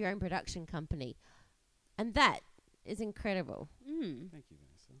now have your own production company. And that is incredible. Thank you,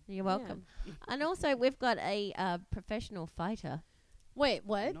 Vanessa. You're welcome. And also, we've got a professional fighter. Wait,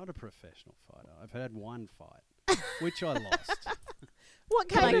 what? I'm not a professional fighter. I've had one fight, which I lost. What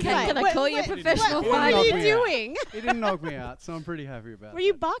kind of Can fight? I call you a professional What fighter? are you Knock me out. doing? It didn't knock me out, so I'm pretty happy about Were that.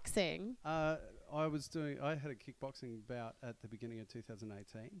 you boxing? I had a kickboxing bout at the beginning of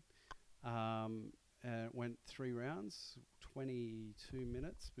 2018. And it went 3 rounds, 22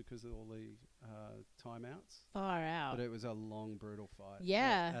 minutes because of all the timeouts. Far out. But it was a long, brutal fight.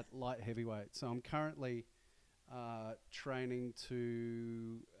 Yeah. At light heavyweight. So I'm currently training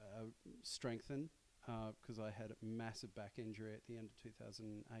to strengthen because I had a massive back injury at the end of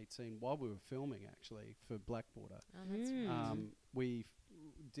 2018 while we were filming, actually, for Blackwater. Oh, that's right. We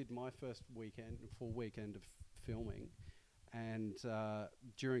did my first full weekend of filming, and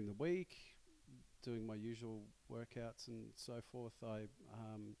during the week, doing my usual workouts and so forth, I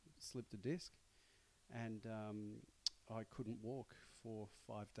slipped a disc, and I couldn't walk for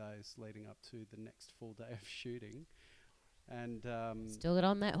 5 days leading up to the next full day of shooting. And Still got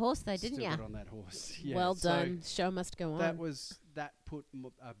on that horse though, didn't still you? got on that horse. Yeah, Well so done. Show must go on. that put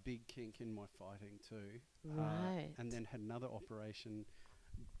a big kink in my fighting too. Right. And then had another operation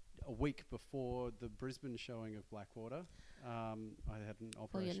a week before the Brisbane showing of Blackwater. I had an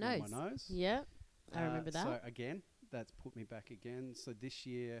operation on my nose. Yep. I remember that. So again, that's put me back again. So this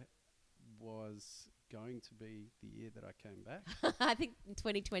year was going to be the year that I came back. I think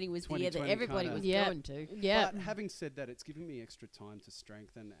 2020 was the year that 2020 everybody kinda- was Yep. going to. Yeah. But having said that, it's given me extra time to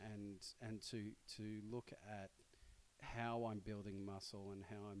strengthen and to look at how I'm building muscle and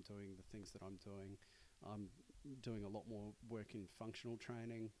how I'm doing the things that I'm doing. I'm doing a lot more work in functional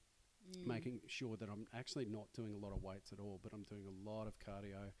training, making sure that I'm actually not doing a lot of weights at all, but I'm doing a lot of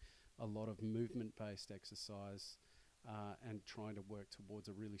cardio, a lot of movement-based exercise, and trying to work towards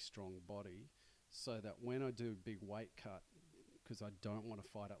a really strong body so that when I do a big weight cut, because I don't want to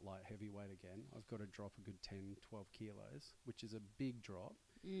fight at light heavyweight again, I've got to drop a good 10, 12 kilos, which is a big drop,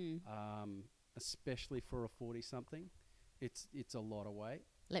 especially for a 40-something. It's a lot of weight.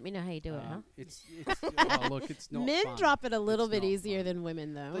 Let me know how you do it, huh? It's oh, look, it's not Men fun. drop it a little It's bit not easier fun. than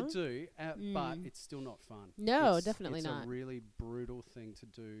women, though. They do, but it's still not fun. No, It's- definitely it's not. a really brutal thing to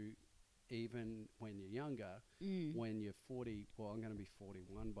do, even when you're younger. When you're 40, well, I'm going to be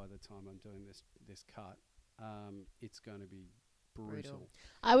 41 by the time I'm doing this cut. It's going to be brutal.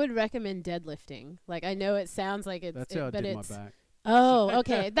 I would recommend deadlifting. Like, I know it sounds like it's... That's how I but did my it's back. Oh,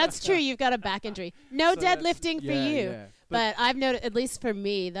 okay. That's true. You've got a back injury. No So that's- deadlifting for yeah, you. yeah. But I've noticed, at least for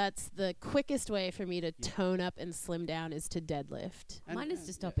me, that's the quickest way for me to tone up and slim down is to deadlift. and- Mine is and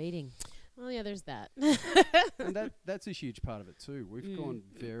to stop yeah. eating. Well, yeah, there's that. And that's a huge part of it too. We've gone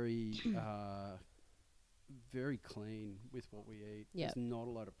very very clean with what we eat. Yep. There's not a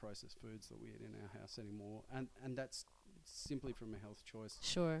lot of processed foods that we eat in our house anymore, and that's simply from a health choice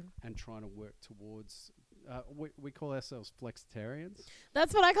Sure. and trying to work towards. We call ourselves flexitarians.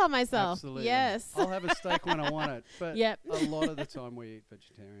 That's what I call myself. Absolutely. Yes. I'll have a steak when I want it, but Yep. a lot of the time we eat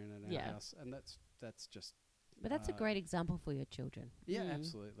vegetarian in our Yeah. house, and that's just. But that's a great example for your children. Yeah,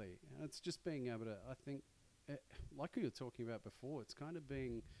 absolutely. And it's just being able to, I think, like we were talking about before, it's kind of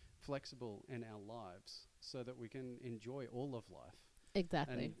being flexible in our lives so that we can enjoy all of life.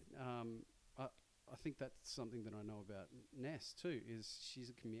 Exactly. And I think that's something that I know about Ness too, is she's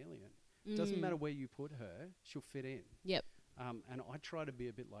a chameleon. Doesn't matter where you put her, she'll fit in. Yep. And I try to be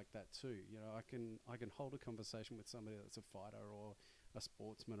a bit like that too. You know, I can hold a conversation with somebody that's a fighter or a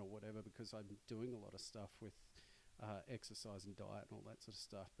sportsman or whatever, because I'm doing a lot of stuff with exercise and diet and all that sort of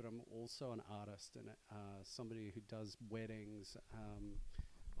stuff. But I'm also an artist and somebody who does weddings.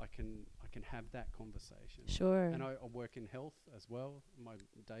 I can have that conversation. Sure. And I work in health as well. My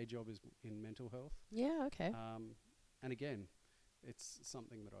day job is in mental health. Yeah, okay. And again, it's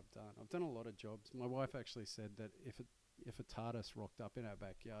something that I've done. I've done a lot of jobs. My wife actually said that if a TARDIS rocked up in our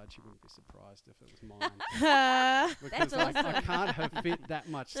backyard, she wouldn't be surprised if it was mine. Because I can't have fit that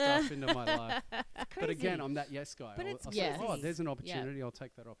much stuff into my life. But again, I'm that yes guy. But it's I'll yes. say, oh, there's an Yeah. opportunity. I'll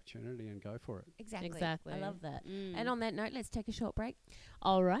take that opportunity and go for it. Exactly. I love that. Mm. And on that note, let's take a short break.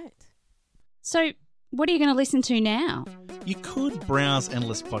 All right. So, what are you going to listen to now? You could browse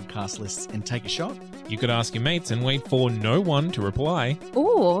endless podcast lists and take a shot. You could ask your mates and wait for no one to reply.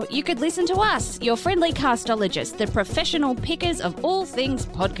 Or you could listen to us, your friendly castologists, the professional pickers of all things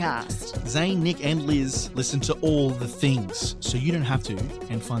podcast. Zane, Nick and Liz listen to all the things, so you don't have to,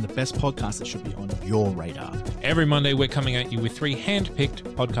 and find the best podcast that should be on your radar. Every Monday, we're coming at you with 3 hand-picked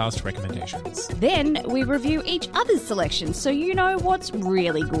podcast recommendations. Then we review each other's selections so you know what's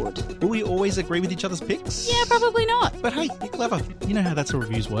really good. Will we always agree with each other's picks? Yeah, probably not. But hey, you're clever. You know how that's how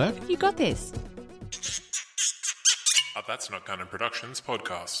reviews work. You got this. A That's Not Canon Productions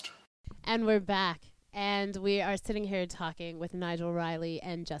podcast. And we're back. And we are sitting here talking with Nigel Riley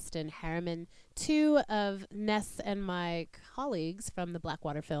and Justin Harriman, 2 of Ness and my colleagues from the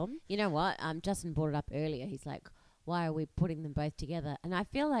Blackwater film. You know what? Justin brought it up earlier. He's like, why are we putting them both together? And I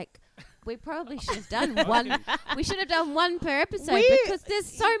feel like we probably should have done one. We should have done one per episode because there's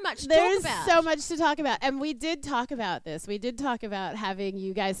so much to talk about. There's so much to talk about. And we did talk about this. We did talk about having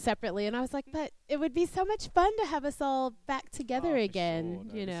you guys separately. And I was like, but it would be so much fun to have us all back together again,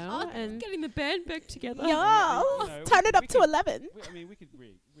 sure, you know? And getting the band back together. yeah, turn it up to 11. We could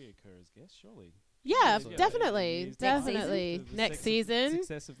reoccur as guests, surely. Yeah, Yeah, definitely. Next Definitely. The Next season.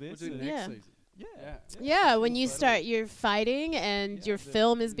 Success of this. We'll do Yeah. next season. Yeah. Yeah, when you start your fighting and your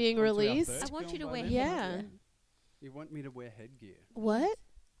film is being onto our released. third I want you to film wear by Yeah. headgear. You want me to wear headgear? What?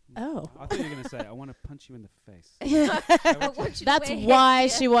 Oh. I thought you were going to say, I want to punch you in the face. I want you to That's wear why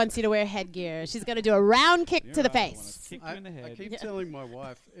headgear. she wants you to wear headgear. She's going to do a round kick You're to the right, I wanna face. kick you I, in the I head. keep telling my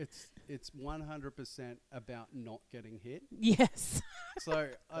wife it's 100% about not getting hit. Yes. So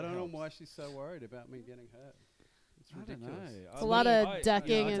I don't know why she's so worried about me getting hurt. It's I don't ridiculous. know. It's a lot of I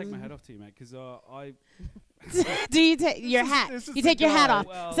ducking take my and- hat off to you, mate, because I... Do you take your hat? This is You the take your hat guy off.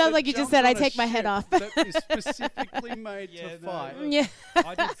 well, Sounds that like you just jumped said, on I a take my head ship off. that is specifically made Yeah, to no, fight. Yeah.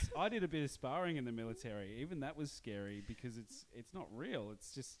 I did a bit of sparring in the military. Even that was scary because it's not real.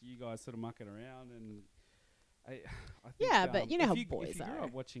 It's just you guys sort of mucking around and I think, Yeah, but you know if how you, boys if you grew are.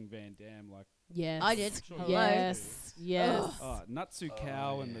 up watching Van Damme, like Yes. I did. Sure. Hello. Yes. Yes. Natsu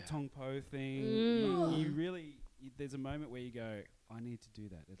Cow and the Tong Po thing, Mm. you really there's a moment where you go, I need to do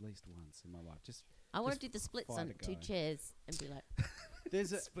that at least once in my life. Just I want Just to do the splits fight on a 2 guy. chairs and be like,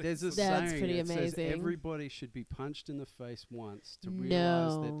 There's a That's saying pretty that says amazing. everybody should be punched in the face once to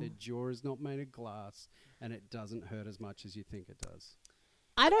realize that No. their jaw is not made of glass and it doesn't hurt as much as you think it does.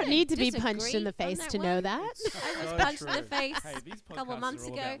 I don't don't need to be punched in disagree the face on that to know one. that. I was So punched in the true. face hey, these a couple podcasts months are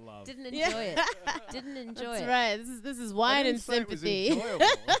all ago. about love. Didn't enjoy Yeah. it. Didn't enjoy That's it. right. This is wine and sympathy.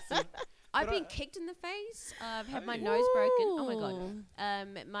 I've But been I- kicked in the face. I've had Have my you? nose broken. Oh my Ooh.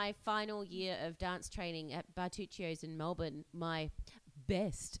 god. My final year of dance training at Bartuccio's in Melbourne, my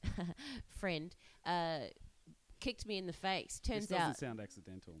best friend kicked me in the face. This Turns doesn't out sound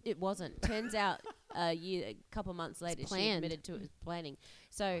accidental. it wasn't. Turns out a couple months later she planned. admitted to it was planning.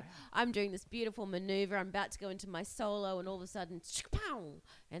 So I'm doing this beautiful maneuver. I'm about to go into my solo, and all of a sudden, pow!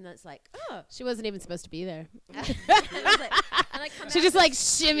 And that's like, oh. She wasn't even supposed to be there. It was like- and I come She out just of like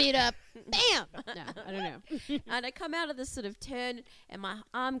shimmied up. Bam! No, I don't know. and I come out of this sort of turn, and my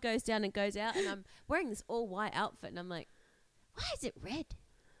arm goes down and goes out, and I'm wearing this all white outfit, and I'm like, why is it red?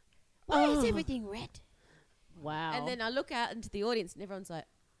 Why is Oh. everything red? Wow. And then I look out into the audience, and everyone's like,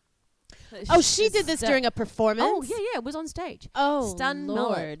 oh, she did this during a performance? Oh yeah, it was on stage. Oh, Stun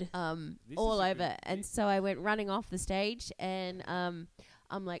Lord. mullet, This all is a over. good And gig. so I went running off the stage, and I'm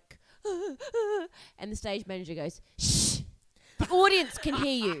like, and the stage manager goes, shh, the audience can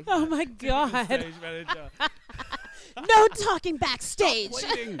hear you. Oh, my God. Stage manager. No talking backstage.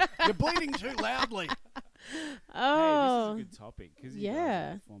 Bleeding. You're bleeding too loudly. Oh. Hey, this is a good topic because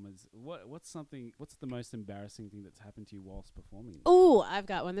Yeah. performers. What's the most embarrassing thing that's happened to you whilst performing? Oh, I've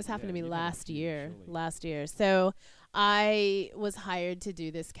got one. This happened Yeah, to me you've had a last few, year. surely. Last year. So I was hired to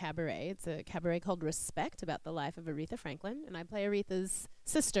do this cabaret. It's a cabaret called Respect about the life of Aretha Franklin. And I play Aretha's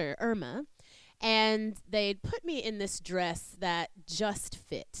sister, Irma. And they'd put me in this dress that just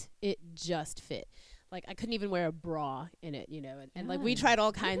fit. It just fit. Like, I couldn't even wear a bra in it, you know. And like, we tried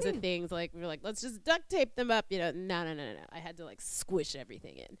all kinds of things. Like, we were like, let's just duct tape them up, you know. No. I had to, like, squish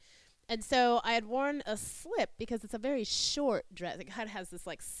everything in. And so I had worn a slip because it's a very short dress. It kind of has this,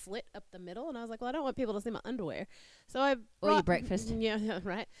 like, slit up the middle. And I was like, well, I don't want people to see my underwear. So I Or your breakfast. Yeah,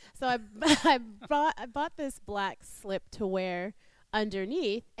 right. So I bought this black slip to wear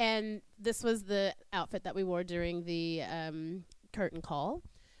underneath. And this was the outfit that we wore during the curtain call.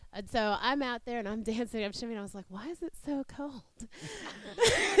 And so I'm out there and I'm dancing, I'm shimmying. I was like, why is it so cold?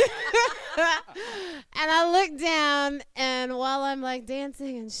 And I look down, and while I'm like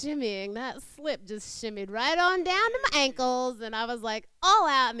dancing and shimmying, that slip just shimmied right on down to my ankles. And I was like all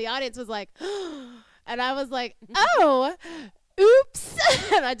out, and the audience was like, and And I was like, oh, oops.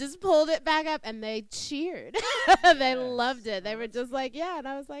 And I just pulled it back up, and they cheered. They loved it. They were just like, yeah. And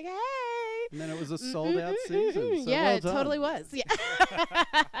I was like, hey. And then it was a sold-out season. So yeah, well it done. totally was. Yeah,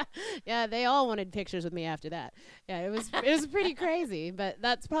 yeah. They all wanted pictures with me after that. Yeah, it was pretty crazy. But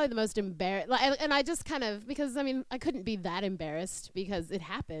that's probably the most embarrassing. And I just kind of, because I mean, I couldn't be that embarrassed because it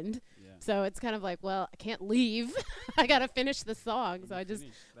happened. Yeah. So it's kind of like, well, I can't leave. I gotta finish the song. So I just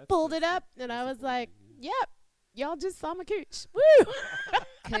pulled it up, and I was like, yep. Y'all just saw my cooch. Woo!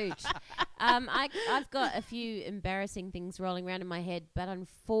 Cooch. I've got a few embarrassing things rolling around in my head, but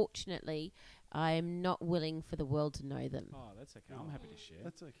unfortunately, I am not willing for the world to know them. Oh, that's okay. I'm happy to share.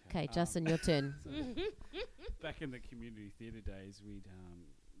 That's okay. Okay, Justin, your turn. Back in the community theatre days, we'd,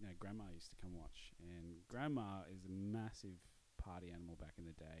 Grandma used to come watch, and Grandma is a massive party animal back in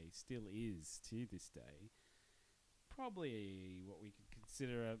the day, still is to this day. Probably what we could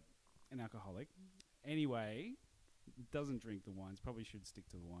consider an alcoholic. Anyway, doesn't drink the wines. Probably should stick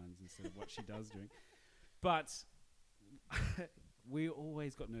to the wines instead of what she does drink. But we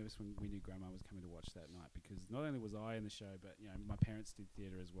always got nervous when we knew Grandma was coming to watch that night, because not only was I in the show, but my parents did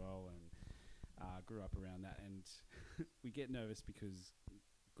theatre as well, and grew up around that. And we get nervous because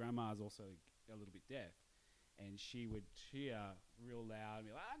Grandma's also a little bit deaf, and she would cheer real loud and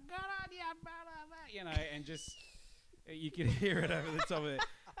be like, "Good on you, brother," and just you could hear it over the top of it.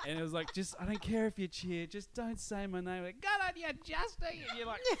 And it was like, just, I don't care if you cheer, just don't say my name. Like, good on you, Justin. And you're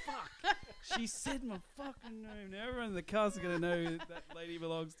like, fuck. She said my fucking name. Now everyone in the cast is going to know who that lady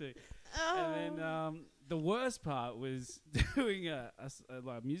belongs to. Oh. And then the worst part was doing a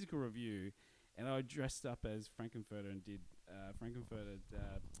musical review, and I dressed up as Frankenfurter and did Frankenfurter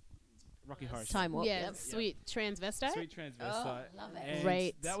Rocky Horror Show. Time Warp. Yeah, yep. Sweet transvestite. Sweet transvestite. Oh, love it. And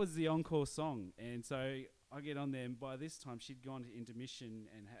great. That was the encore song. And so I get on there, and by this time she'd gone to intermission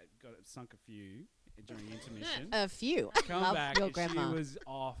and had sunk a few during intermission. A few. Come Love back, your and grandma. she was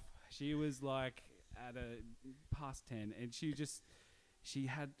off. She was like at past 10, and she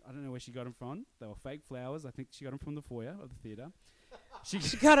had, I don't know where she got them from. They were fake flowers. I think she got them from the foyer of the theatre. She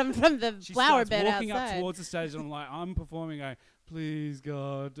got them from the flower bed outside. Walking up towards the stage, and I'm performing, going, please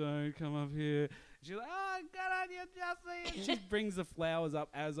God, don't come up here. She's like, oh, good on you, Justin. She brings the flowers up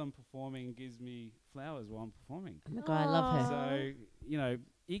as I'm performing and gives me flowers while I'm performing. Oh my God, I love her. So,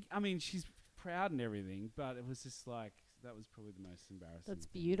 I mean, she's proud and everything, but it was just like, that was probably the most embarrassing. That's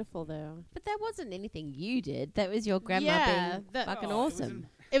beautiful, though. But that wasn't anything you did. That was your grandma being fucking awesome.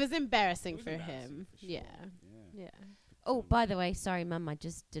 It was embarrassing for him. For sure. Yeah. Oh, by the way, sorry, Mum, I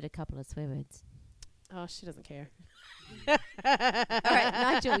just did a couple of swear words. Oh, she doesn't care. All right,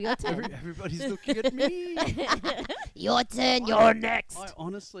 Nigel, your turn. Everybody's looking at me. Your turn, you're next. I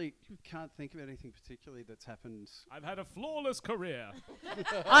honestly can't think of anything particularly that's happened. I've had a flawless career.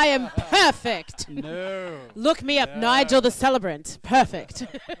 I am perfect. No. Look me up, Nigel the Celebrant. Perfect.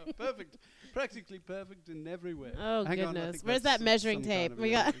 Perfect. Practically perfect in every way. Oh, Hang goodness. on, I think Where's that's that measuring some tape? kind of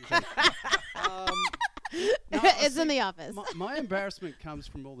We got. It's in the office. My embarrassment comes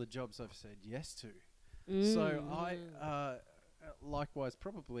from all the jobs I've said yes to. So I, likewise,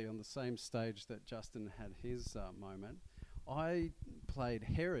 probably on the same stage that Justin had his moment, I played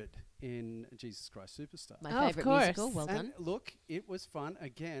Herod in Jesus Christ Superstar. My favourite musical, well done. And look, it was fun.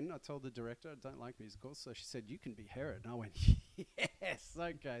 Again, I told the director I don't like musicals, so she said, you can be Herod. And I went, yes,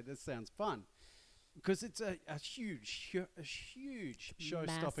 okay, this sounds fun. Because it's a huge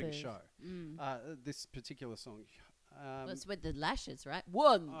show-stopping show. This particular song. It's with the lashes, right?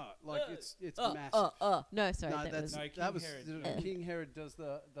 It's massive. No, sorry. That was King Herod does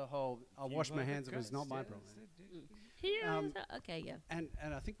the whole. I'll wash my hands. It was not my problem. Okay, yeah. And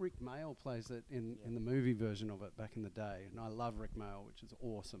I think Rick Mayall plays it in the movie version of it back in the day, and I love Rick Mayall, which is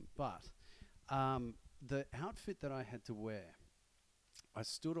awesome. But the outfit that I had to wear, I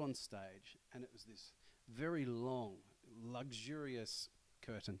stood on stage, and it was this very long, luxurious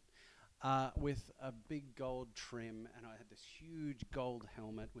curtain. With a big gold trim, and I had this huge gold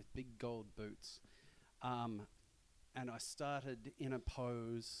helmet with big gold boots. And I started in a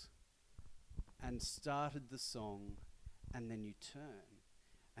pose and started the song, and then you turn.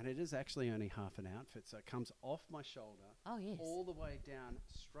 And it is actually only half an outfit, so it comes off my shoulder all the way down,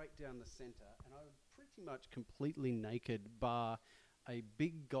 straight down the center, and I was pretty much completely naked, bar a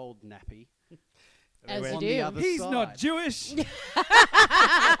big gold nappy. As you do. He's not Jewish.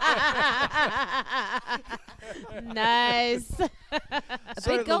 Nice. A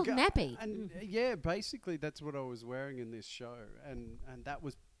big gold nappy. And basically that's what I was wearing in this show, and that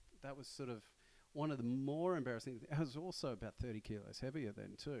was sort of one of the more embarrassing. I was also about 30 kilos heavier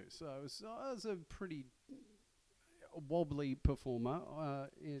then too, so I was a pretty. wobbly performer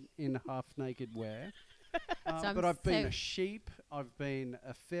in half naked wear. So But I've been a sheep. I've been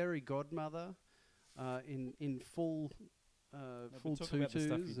a fairy godmother in full. Full talk about the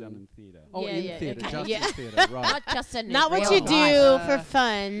stuff tutus you've done in and theatre. oh, Yeah, in yeah, theatre, okay. just Yeah. in theatre, right? Not just in Not what real you do life. for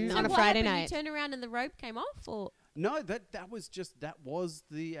fun So on a what Friday happened? night. You turned around and the rope came off, or No, that was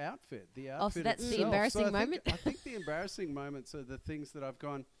the outfit. The outfit. Oh, so that's the itself. embarrassing I think- moment? I think the embarrassing moments are the things that I've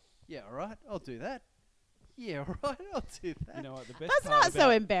gone, yeah, all right, I'll do that. Yeah, all right, I'll do that. You know what? The best That's part not so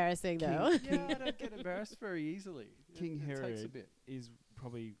about embarrassing, though. Yeah, I don't get embarrassed very easily. King it takes a Herod bit. is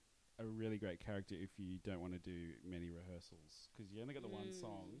probably a really great character if you don't want to do many rehearsals because you only got the one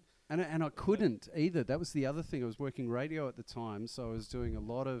song. And I couldn't either. That was the other thing. I was working radio at the time, so I was doing a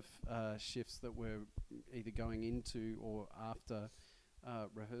lot of shifts that were either going into or after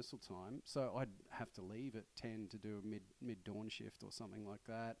rehearsal time. So I'd have to leave at 10 to do a mid-dawn shift or something like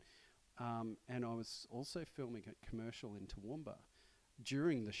that. And I was also filming a commercial in Toowoomba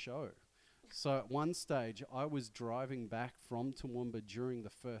during the show. So at one stage, I was driving back from Toowoomba during the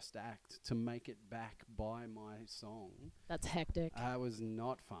first act to make it back by my song. That's hectic. It was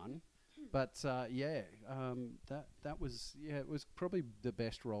not fun, but that was it was probably the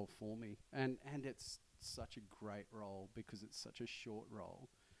best role for me, and it's such a great role because it's such a short role.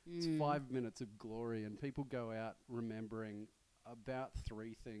 It's 5 minutes of glory, and people go out remembering about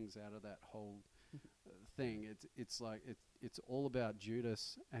 3 things out of that whole thing. It's all about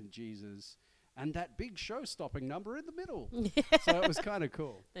Judas and Jesus and that big show-stopping number in the middle. So it was kind of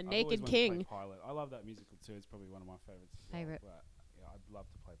cool. The I've Naked always wanted to King. play Pilot. I love that musical too. It's probably one of my favorites. As Favourite. Well, but yeah, I'd love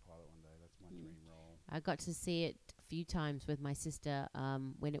to play Pilot one day. That's my dream role. I got to see it a few times with my sister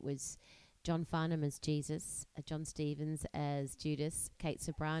when it was John Farnham as Jesus, John Stevens as Judas, Kate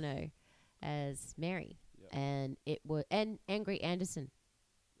Sobrano as Mary, and and Angry Anderson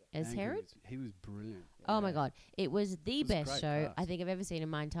as Angry Herod. he was brilliant. Oh my God, it was the It was a best great show cast. I think I've ever seen in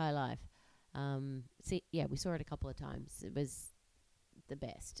my entire life. We saw it a couple of times. It was the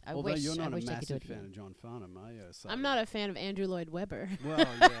best. I Although wish you're not I a wish they could do massive it fan again. of John Farnham, are you? So I'm not a fan of Andrew Lloyd Webber. Well,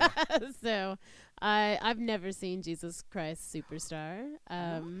 yeah. So I've never seen Jesus Christ Superstar.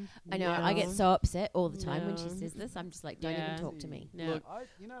 I know. I get no. so upset all the time when she No. says this. I'm just like, don't Yeah. even talk to me. No. Look,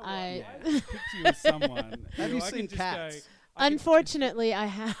 You know what? I- I picture you as someone. Have who you I seen could just Cats? go- I could- Unfortunately, I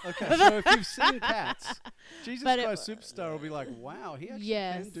have. Okay, so if you've seen Cats, Jesus But it- Christ Superstar will be like, wow, he actually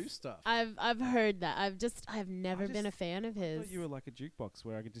Yes. can do stuff. I've heard that. I've never been a just fan of I his. thought you were like a jukebox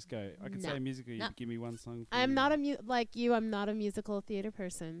where I could just go. I could No. say musically, No. you give me one song. For I'm you. not like you. I'm not a musical theater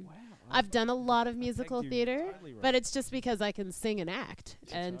person. Wow. I've done a lot of I musical think you theater, totally right. but it's just because I can sing and act,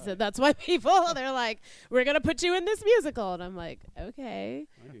 and so right. that's why people they're like, "We're gonna put you in this musical," and I'm like, "Okay."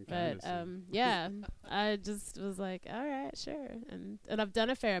 I can But kinda sing. yeah, I just was like, all right, sure. And I've done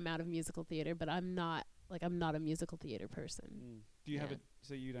a fair amount of musical theater, but I'm not a musical theater person. Do you have yeah.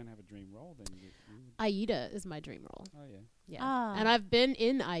 so you don't have a dream role then? Aida is my dream role. Oh yeah. Yeah. Ah. And I've been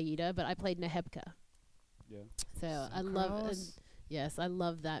in Aida, but I played Nehebka. Yeah. So I love Cross. yes, I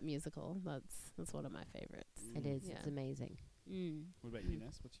love that musical. That's one of my favorites. It is. Yeah. It's amazing. What about you,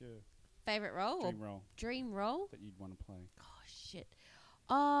 Ness? What's your Favorite role or dream role dream role? that you'd want to play? Oh shit.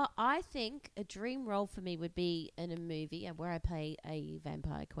 I think a dream role for me would be in a movie where I play a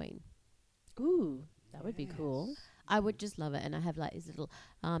vampire queen. Ooh, that would be cool. I would just love it, and I have like this little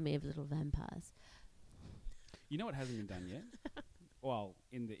army of little vampires. You know what hasn't been done yet? Well,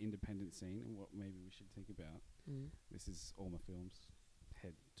 in the independent scene, and what maybe we should think about. This is All My Films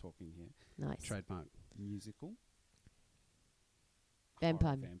head talking here. Nice. Trademark. Musical. Vampire.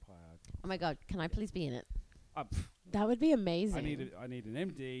 Horror vampire. Oh my God, can I please be in it? That would be amazing. I need an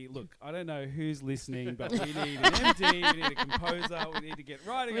MD. Look, I don't know who's listening, but we need an MD. We need a composer. We need to get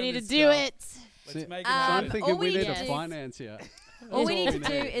writing. We on need to this do stuff. it. Let's make it So I'm happen. thinking all we we need do a is- financier. All we That's need all to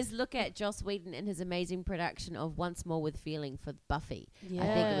we do need. is look at Joss Whedon and his amazing production of Once More with Feeling for Buffy. I think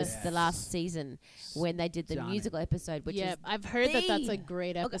it was the last season when they did the Done it. musical episode, which yeah, is I've heard that that's the- a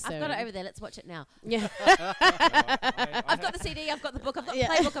great Okay, episode. I've got it over there. Let's watch it now. Yeah. I've got the CD. I've got the book. I've got the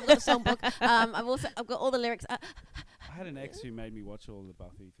playbook. I've got the songbook. I've got all the lyrics. I had an ex who made me watch all the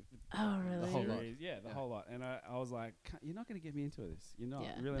Buffy. Oh, really? The whole lot. series. Yeah, the whole lot. And I was like, you're not going to get me into this. You're not.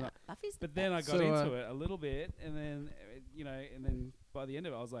 Yeah. Really No. not. Buffy's. But then I got So, into it a little bit, and then, and then by the end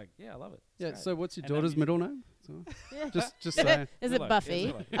of it, I was like, yeah, I love it. It's Yeah. great. So what's your And that daughter's music- middle name? So just Is saying. it Willow.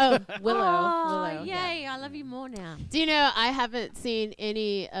 Buffy? It's Oh, Willow. Oh, Willow. yay! I love you more now. Do you know I haven't seen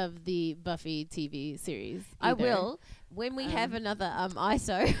any of the Buffy TV series? I either. will when we have another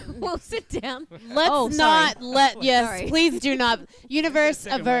ISO. We'll sit down. Let's Oh, sorry. not let. Yes, Sorry. please do not. Universe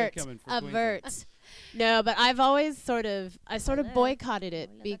Second wave avert. coming for Avert. No, but I've always sort of Hello. boycotted it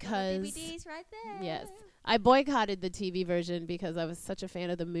Oh, look, I've got the because DVDs right there. yes, I boycotted the TV version because I was such a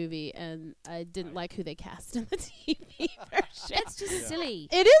fan of the movie and I didn't like who they cast in the TV version. It's just silly.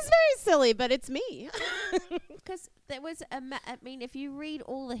 It is very silly, but it's me. Because there was I mean, if you read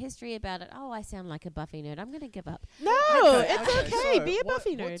all the history about it, I sound like a Buffy nerd. I'm going to give up. No, it's okay. So Be a what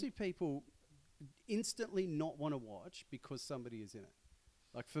Buffy nerd. do people instantly not want to watch because somebody is in it?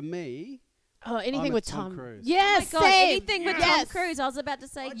 Like for me, Oh, anything I'm a with Tom Cruise. Yes, Oh my God, same. anything with Tom Yes. Cruise. I was about to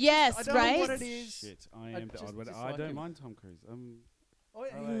say, Yes, I don't know right? what it is. Shit, I I am the just odd one. I dislike don't him. mind Tom Cruise.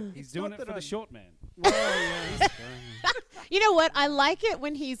 Oh, He's it's doing not it for that the short man. Well, yeah. You know what? I like it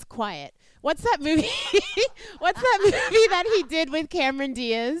when he's quiet. What's that movie? What's that movie that he did with Cameron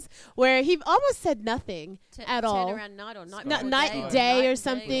Diaz where he almost said nothing at all? Turn around night or night. No, before night day and day or night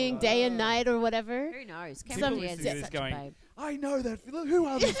something, day and night or whatever. Who knows? Some- Cameron Diaz People is is such a going, babe. I know that. Look, who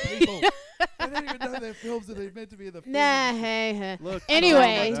are these people? I don't even know their films that they're meant to be in the film. Nah, hey. Look, Anyway,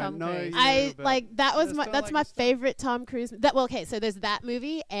 I don't know you, I but like that was just my don't that's like my his stuff. favorite Tom Cruise. Okay, so there's that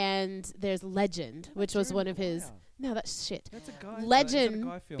movie and there's Legend, which was one of his. No, that's shit. That's a guy. Legend,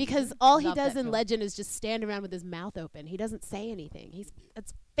 guy film, because isn't it? all he Love does that in film. Legend is just stand around with his mouth open. He doesn't say anything.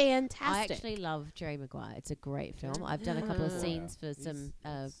 It's I fantastic. actually love Jerry Maguire. It's a great film. I've done a couple of scenes for some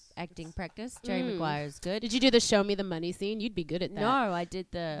acting practice. Jerry Maguire is good. Did you do the Show Me the Money scene? You'd be good at that. No, I did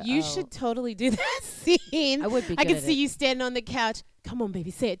the. You should totally do that scene. I would be I good can at see it. you standing on the couch. Come on,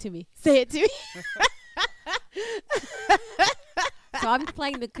 baby, say it to me. Say it to me. So I'm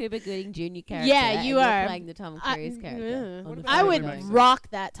playing the Cuba Gooding Jr. character. Yeah, and you you're are. playing the Tom Cruise character. on the I would photo. rock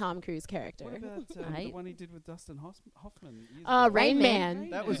that Tom Cruise character. What about the Right? one he did with Dustin Hoffman? years ago? Rain Rain Man. Man.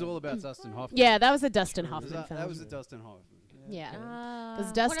 That was all about Dustin Hoffman. Yeah, that was a Dustin Was Hoffman film. that was a Dustin Hoffman. Yeah. Ah.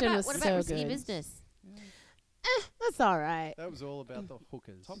 'Cause Dustin what about, was what so about Risky good. Business? That's all right. That was all about the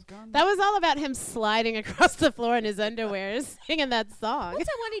hookers. Top Gun. That was all about him sliding across the floor in his underwear singing that song. What's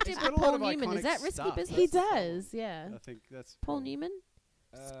that one he did He's with got a lot Paul of Newman? Is iconic that Risky stuff. Business? He That's the problem. does, yeah. I think that's Paul Newman?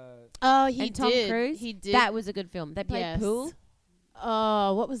 Oh, he and Tom did. Cruise? He did. That was a good film. They played Yes. pool.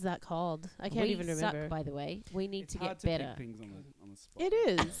 Oh, what was that called? I can't We even suck, remember. by the way. We need It's to hard get to better. pick things on the spot. It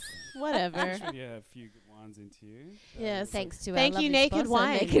is. Whatever. Actually, yeah, a few good ones into you. Yes. Thanks to Thank our you, lovely Naked sponsor,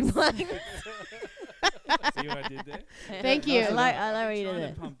 Wines. Naked Wines. See what I did there? Thank you. I like what you did Trying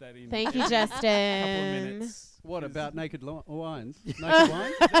there. to pump that in. Thank you, Couple of Justin. minutes. What 'Cause about Naked Wines? Naked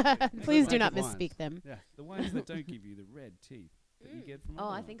Wines? Please do Naked not Wines. misspeak them. Yeah. the ones that don't give you the red teeth that you get from Oh,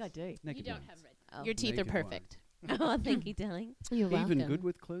 other I think I ones. do. Naked Wines. Oh. Your teeth Naked are Wines. perfect. Oh, thank you, darling. You're Even good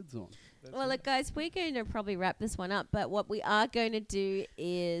with clothes on. Well, look, guys, we're going to probably wrap this one up, but what we are going to do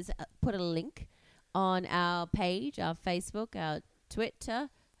is put a link on our page, our Facebook, our Twitter,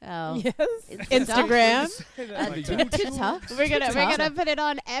 our Yes. Instagram. Instagram. Twitter. We're gonna put it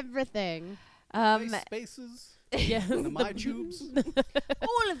on everything. Spaces. Yeah. And the My Tubes.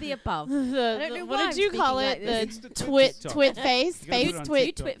 All of the above. I don't know why What I'm did you call speaking it? like The this. twit TikTok. twit face You gotta face put it on twit. You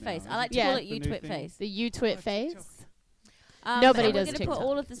TikTok twit now, face. isn't I like to Yeah. call The it you new twit thing? face. The you twit face. So Nobody we're does going to TikTok. put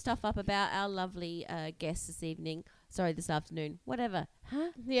all of the stuff up about our lovely guests this evening. Sorry, this afternoon. Whatever.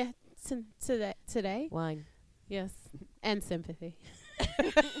 Huh? Yeah. Today. Wine. Yes. And sympathy.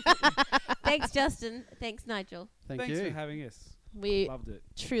 Thanks, Justin. Thanks, Nigel. Thank Thanks you. for having us. We Loved it.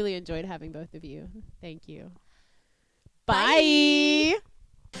 truly enjoyed having both of you. Thank you. Bye. Bye.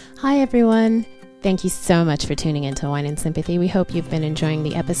 Hi, everyone. Thank you so much for tuning into Wine and Sympathy. We hope you've been enjoying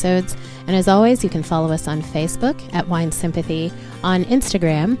the episodes. And as always, you can follow us on Facebook at Wine Sympathy, on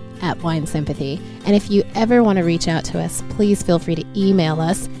Instagram at Wine Sympathy. And if you ever want to reach out to us, please feel free to email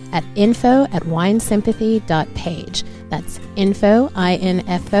us at info@winesympathy.page. That's info,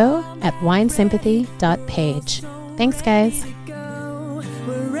 I-N-F-O, at winesympathy.page. Thanks, guys.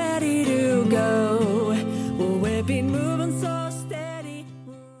 We're ready to go. Well, we've been moving so steady.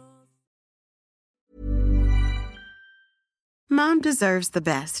 Mom deserves the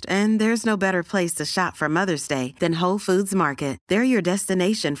best, and there's no better place to shop for Mother's Day than Whole Foods Market. They're your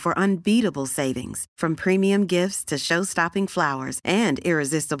destination for unbeatable savings, from premium gifts to show-stopping flowers and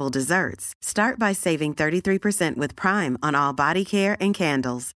irresistible desserts. Start by saving 33% with Prime on all body care and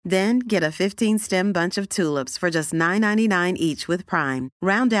candles. Then get a 15-stem bunch of tulips for just $9.99 each with Prime.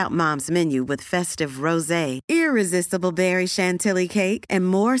 Round out Mom's menu with festive rosé, irresistible berry chantilly cake, and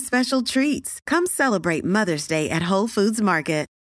more special treats. Come celebrate Mother's Day at Whole Foods Market.